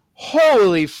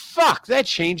 Holy fuck, that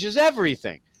changes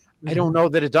everything. I don't know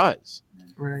that it does.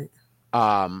 Right.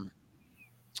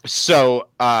 So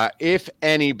if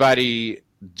anybody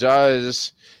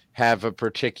does have a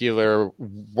particular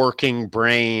working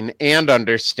brain and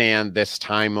understand this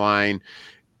timeline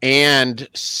and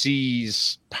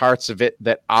sees parts of it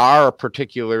that are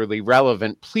particularly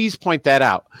relevant, please point that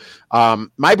out.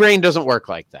 My brain doesn't work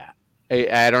like that.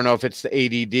 I don't know if it's the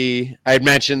ADD. I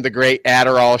mentioned the great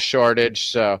Adderall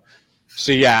shortage. So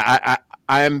yeah,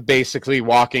 I'm basically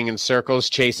walking in circles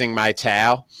chasing my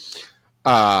tail.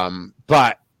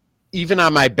 But even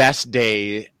on my best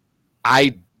day,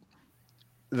 I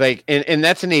like, and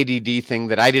that's an ADD thing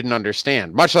that I didn't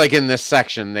understand. Much like in this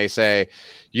section, they say,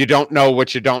 you don't know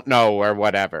what you don't know or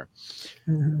whatever.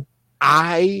 Mm-hmm.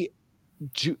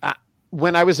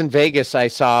 When I was in Vegas, I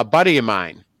saw a buddy of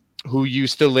mine who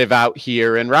used to live out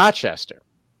here in Rochester.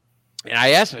 And I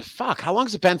asked him, fuck, how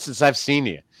long's it been since I've seen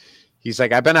you? He's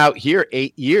like, I've been out here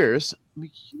 8 years. I'm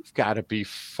like, you've got to be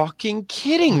fucking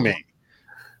kidding me.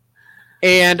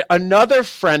 And another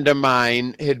friend of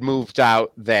mine had moved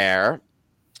out there.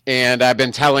 And I've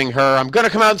been telling her, I'm going to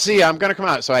come out and see you. I'm going to come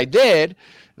out. So I did.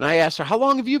 And I asked her, how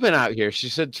long have you been out here? She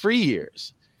said, 3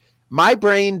 years. My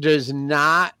brain does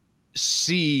not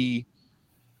see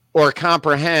or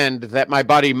comprehend that my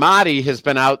buddy Marty has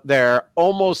been out there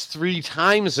almost 3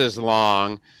 times as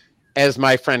long as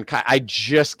my friend Kai. I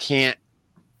just can't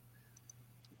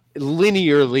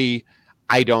linearly.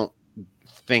 I don't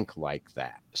think like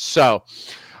that. So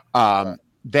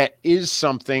that is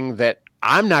something that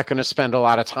I'm not going to spend a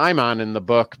lot of time on in the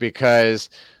book, because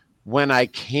when I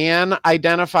can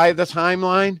identify the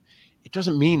timeline, it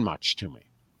doesn't mean much to me.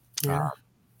 Yeah.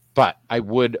 But I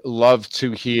would love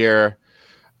to hear,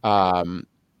 anything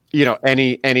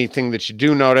that you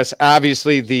do notice.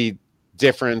 Obviously, the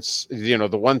difference, the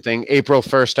one thing, April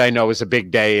 1st, I know is a big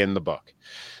day in the book.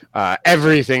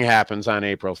 Everything happens on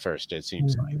April 1st, it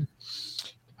seems like.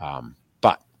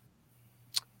 But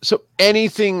so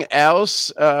anything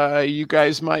else you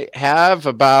guys might have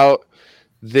about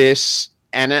this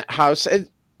Ennet House?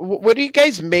 What do you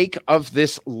guys make of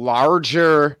this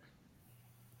larger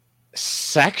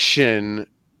section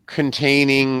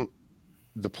containing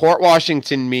the Port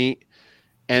Washington meet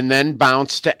and then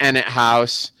bounce to Ennet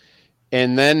House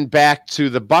and then back to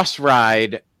the bus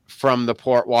ride from the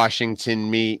Port Washington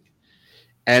meet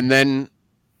and then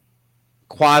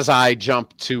quasi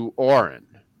jump to Oren?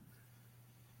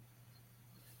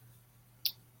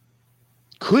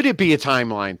 Could it be a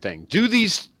timeline thing? Do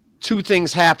these two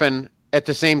things happen at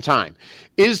the same time?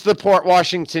 Is the Port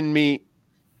Washington meet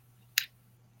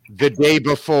the day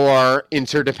before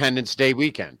Interdependence Day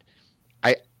weekend?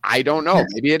 I don't know.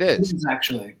 Maybe it is. It is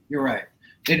actually. You're right.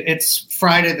 It's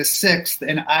Friday the 6th,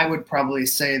 and I would probably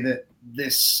say that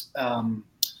this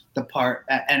the part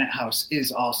at Ennet House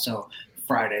is also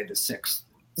Friday the 6th.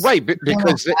 Right,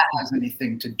 because that has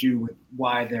anything to do with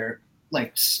why they're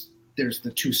like there's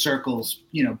the 2 circles,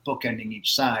 bookending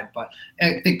each side. But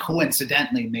I think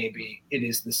coincidentally, maybe it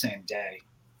is the same day.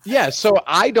 Yeah, so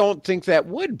I don't think that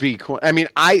would be. I mean,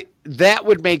 that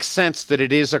would make sense that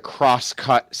it is a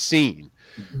cross-cut scene,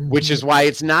 which is why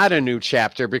it's not a new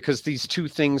chapter, because these two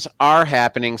things are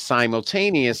happening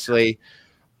simultaneously.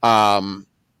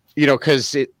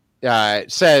 Because it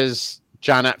says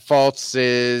Johnette Fultz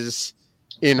is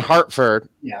in Hartford.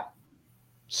 Yeah.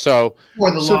 So for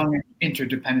the long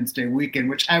Interdependence Day weekend,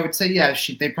 which I would say,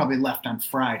 they probably left on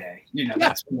Friday.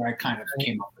 That's where I kind of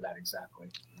came up with that exactly.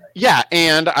 Right. Yeah,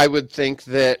 and I would think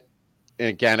that,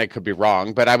 again, I could be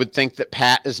wrong, but I would think that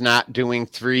Pat is not doing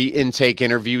 3 intake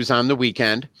interviews on the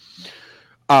weekend.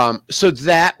 So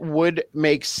that would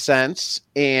make sense.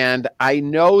 And I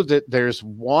know that there's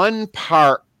one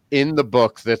part in the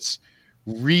book that's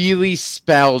really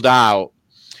spelled out,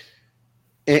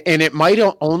 and it might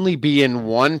only be in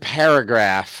one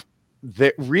paragraph,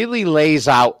 that really lays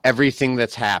out everything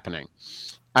that's happening.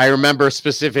 I remember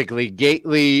specifically,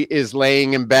 Gately is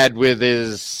laying in bed with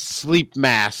his sleep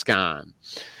mask on.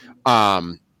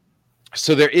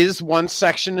 So there is one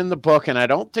section in the book, and I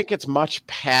don't think it's much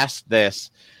past this,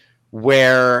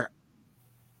 where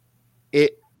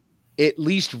at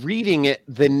least reading it,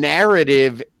 the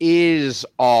narrative is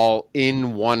all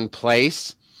in one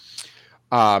place.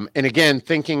 And again,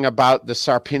 thinking about the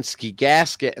Sarpinsky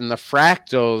gasket and the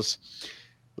fractals,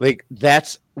 like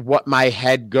that's what my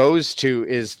head goes to,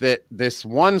 is that this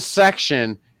one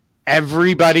section,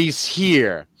 everybody's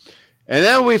here. And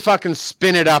then we fucking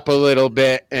spin it up a little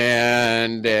bit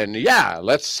and yeah,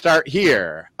 let's start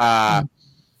here.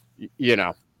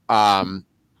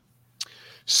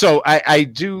 So I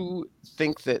do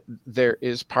think that there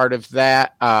is part of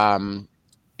that.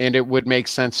 And it would make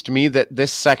sense to me that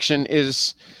this section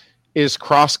is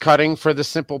cross-cutting for the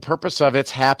simple purpose of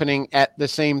it's happening at the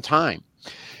same time.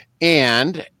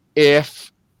 And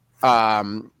if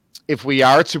we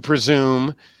are to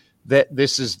presume that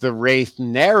this is the Wraith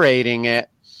narrating it,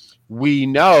 we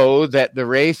know that the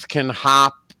Wraith can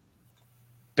hop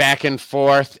back and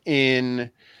forth in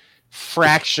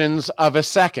fractions of a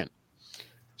second.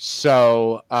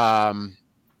 So, I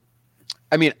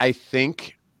mean, I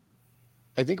think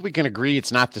we can agree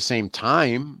it's not the same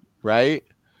time, right?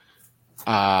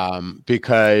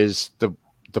 Because the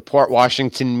Port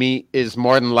Washington meet is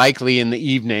more than likely in the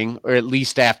evening, or at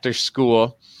least after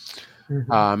school.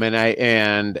 Mm-hmm.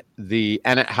 And the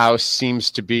Ennet House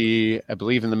seems to be, I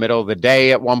believe, in the middle of the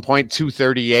day at one point,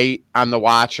 2:38 on the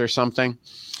watch or something.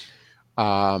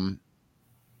 So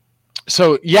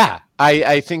yeah,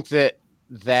 I think that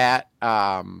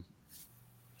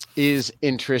is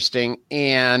interesting,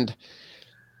 and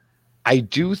I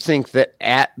do think that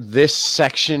at this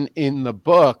section in the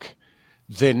book,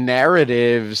 the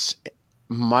narratives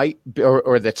might be,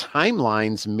 or the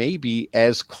timelines may be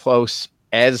as close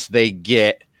as they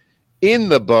get in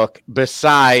the book,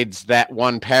 besides that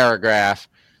one paragraph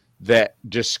that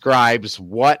describes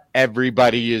what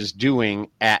everybody is doing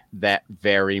at that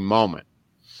very moment.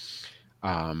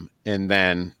 And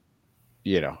then,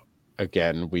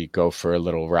 again, we go for a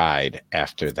little ride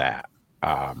after that.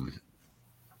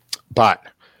 But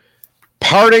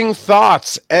parting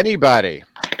thoughts, anybody?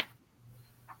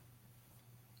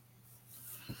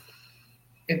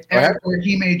 If Eric or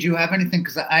Hime, do you have anything?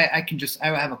 Because I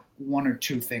have one or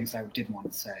two things I did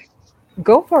want to say.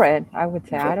 Go for it. I would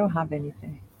say I don't have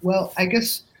anything. Well, I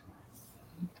guess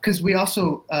because we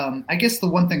also, I guess the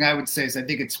one thing I would say is I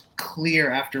think it's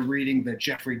clear after reading the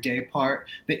Jeffrey Day part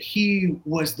that he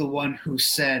was the one who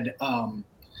said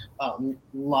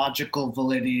logical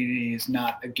validity is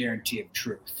not a guarantee of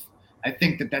truth. I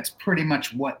think that that's pretty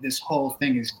much what this whole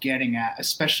thing is getting at,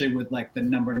 especially with like the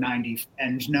number 90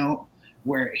 end note,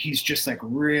 where he's just like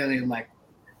really like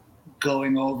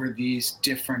going over these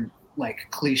different like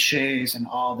cliches and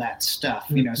all that stuff,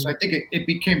 So I think it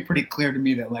became pretty clear to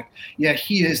me that like, yeah,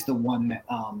 he is the one that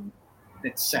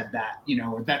that said that,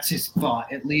 or that's his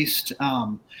thought at least.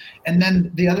 And then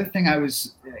the other thing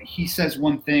he says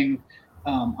one thing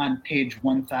on page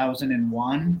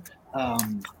 1001,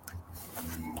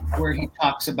 where he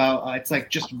talks about, it's like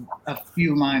just a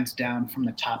few lines down from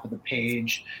the top of the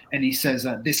page. And he says,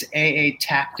 this AA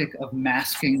tactic of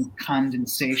masking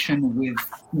condensation with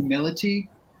humility,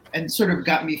 and sort of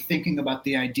got me thinking about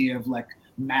the idea of like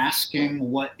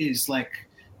masking what is like,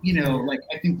 like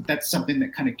I think that's something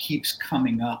that kind of keeps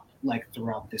coming up like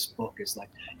throughout this book, is like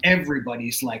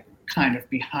everybody's like kind of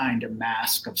behind a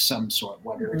mask of some sort,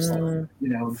 whether it's like,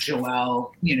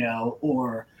 Joel,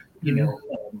 or,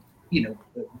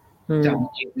 Don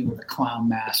Gately with a clown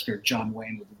mask, or John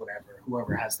Wayne with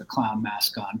whoever has the clown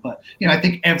mask on. But, I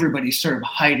think everybody's sort of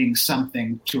hiding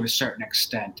something to a certain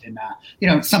extent. And,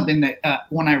 it's something that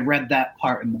when I read that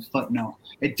part in the footnote,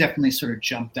 it definitely sort of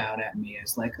jumped out at me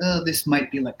as like, oh, this might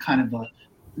be like kind of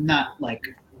not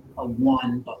like a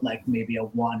 1, but like maybe a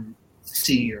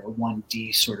 1C or a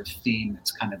 1D sort of theme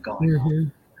that's kind of going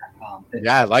on.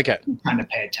 Yeah, I like it. Trying to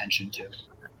pay attention to.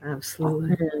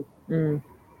 Absolutely.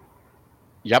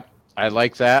 Yep, I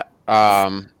like that.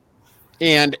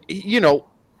 And,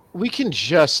 we can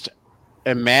just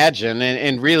imagine,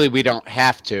 and really we don't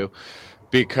have to,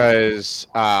 because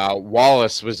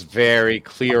Wallace was very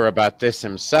clear about this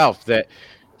himself, that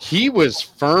he was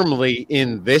firmly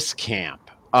in this camp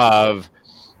of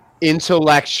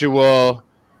intellectual,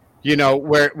 you know,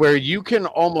 where you can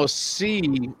almost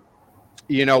see,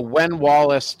 you know, when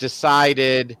Wallace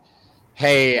decided,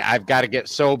 hey, I've got to get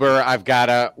sober, I've got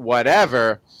to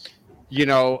whatever, you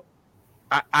know,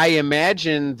 I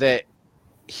imagine that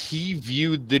he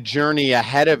viewed the journey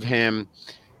ahead of him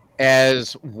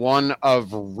as one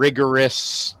of rigorous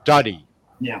study.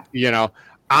 Yeah. You know,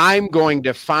 I'm going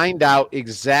to find out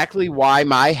exactly why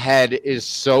my head is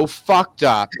so fucked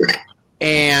up,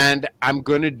 and I'm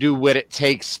going to do what it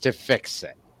takes to fix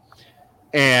it.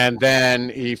 And then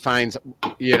he finds,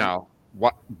 you know,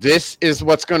 what this is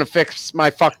what's going to fix my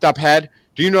fucked up head.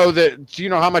 Do you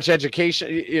know how much education,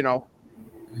 you know,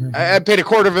 I paid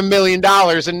 $250,000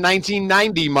 in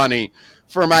 1990 money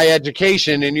for my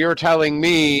education, and you're telling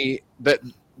me that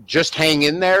just hang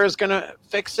in there is going to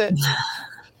fix it?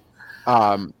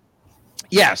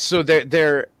 Yeah, so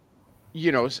there,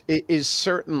 you know, it is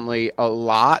certainly a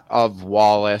lot of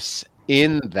Wallace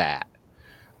in that.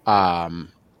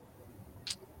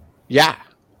 Yeah,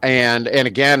 and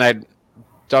again,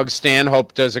 Doug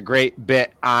Stanhope does a great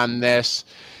bit on this.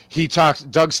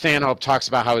 Doug Stanhope talks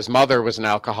about how his mother was an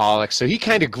alcoholic, so he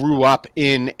kind of grew up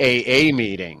in AA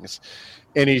meetings,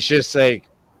 and he's just like,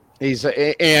 he's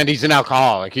an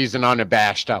alcoholic. He's an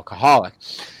unabashed alcoholic.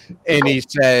 And he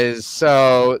says,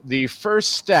 so the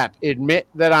first step, admit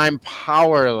that I'm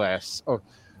powerless. Oh,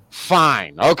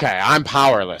 fine. Okay, I'm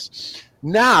powerless.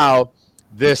 Now,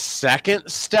 the second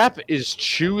step is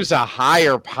choose a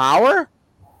higher power.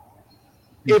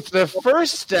 If the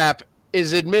first step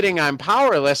is admitting I'm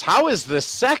powerless, how is the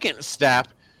second step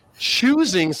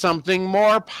choosing something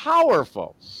more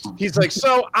powerful? He's like,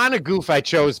 so on a goof, I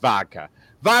chose vodka.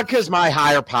 Vodka is my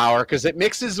higher power because it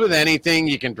mixes with anything.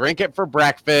 You can drink it for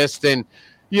breakfast, and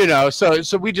you know, so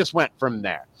we just went from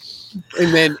there.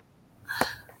 And then,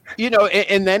 you know,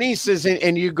 and then he says,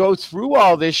 and you go through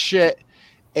all this shit,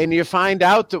 and you find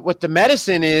out that what the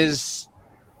medicine is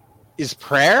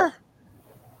prayer.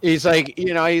 He's like,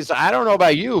 you know, I don't know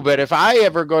about you, but if I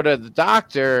ever go to the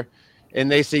doctor and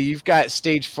they say you've got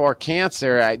stage 4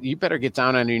 cancer, you better get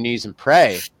down on your knees and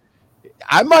pray.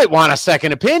 I might want a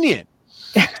second opinion.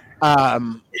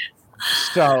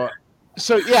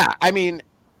 So yeah, I mean,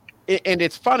 and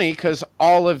it's funny because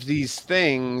all of these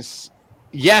things,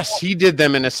 yes, he did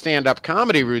them in a stand-up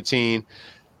comedy routine.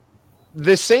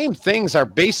 The same things are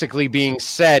basically being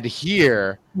said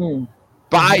here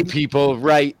by people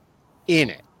right in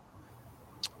it.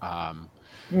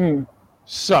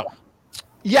 So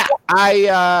yeah,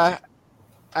 I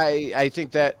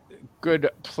think that good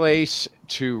place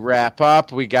to wrap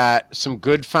up. We got some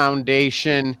good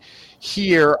foundation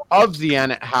here of the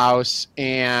Ennet House,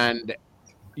 and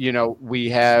you know, we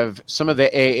have some of the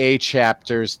AA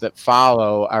chapters that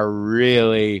follow are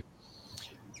really,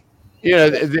 you know,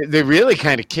 they really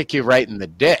kind of kick you right in the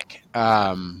dick.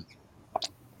 And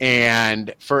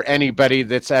for anybody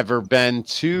that's ever been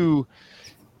to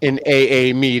an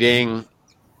AA meeting,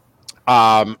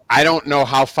 I don't know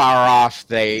how far off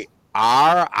they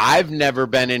are. I've never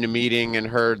been in a meeting and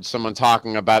heard someone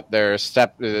talking about their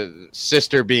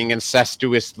sister being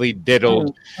incestuously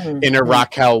diddled in a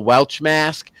Raquel Welch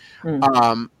mask.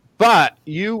 But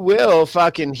you will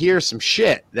fucking hear some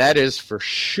shit. That is for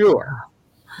sure.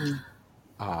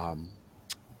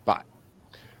 But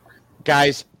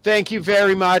guys, thank you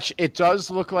very much. It does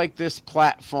look like this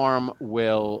platform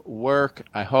will work.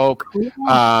 I hope.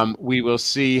 We will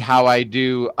see how I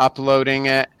do uploading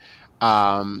it.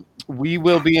 We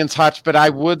will be in touch, but I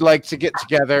would like to get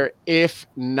together, if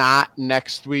not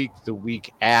next week, the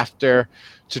week after,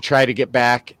 to try to get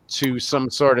back to some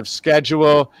sort of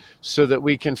schedule so that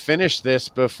we can finish this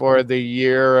before the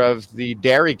year of the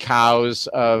dairy cows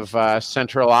of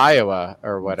central Iowa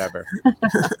or whatever.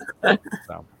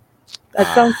 So.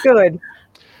 That sounds good.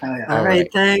 All right,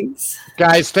 thanks.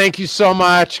 Guys, thank you so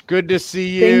much. Good to see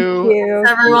you. Thank you.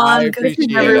 Everyone. Good to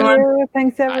see everyone.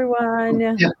 Thanks, everyone.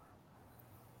 Yeah.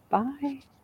 Bye.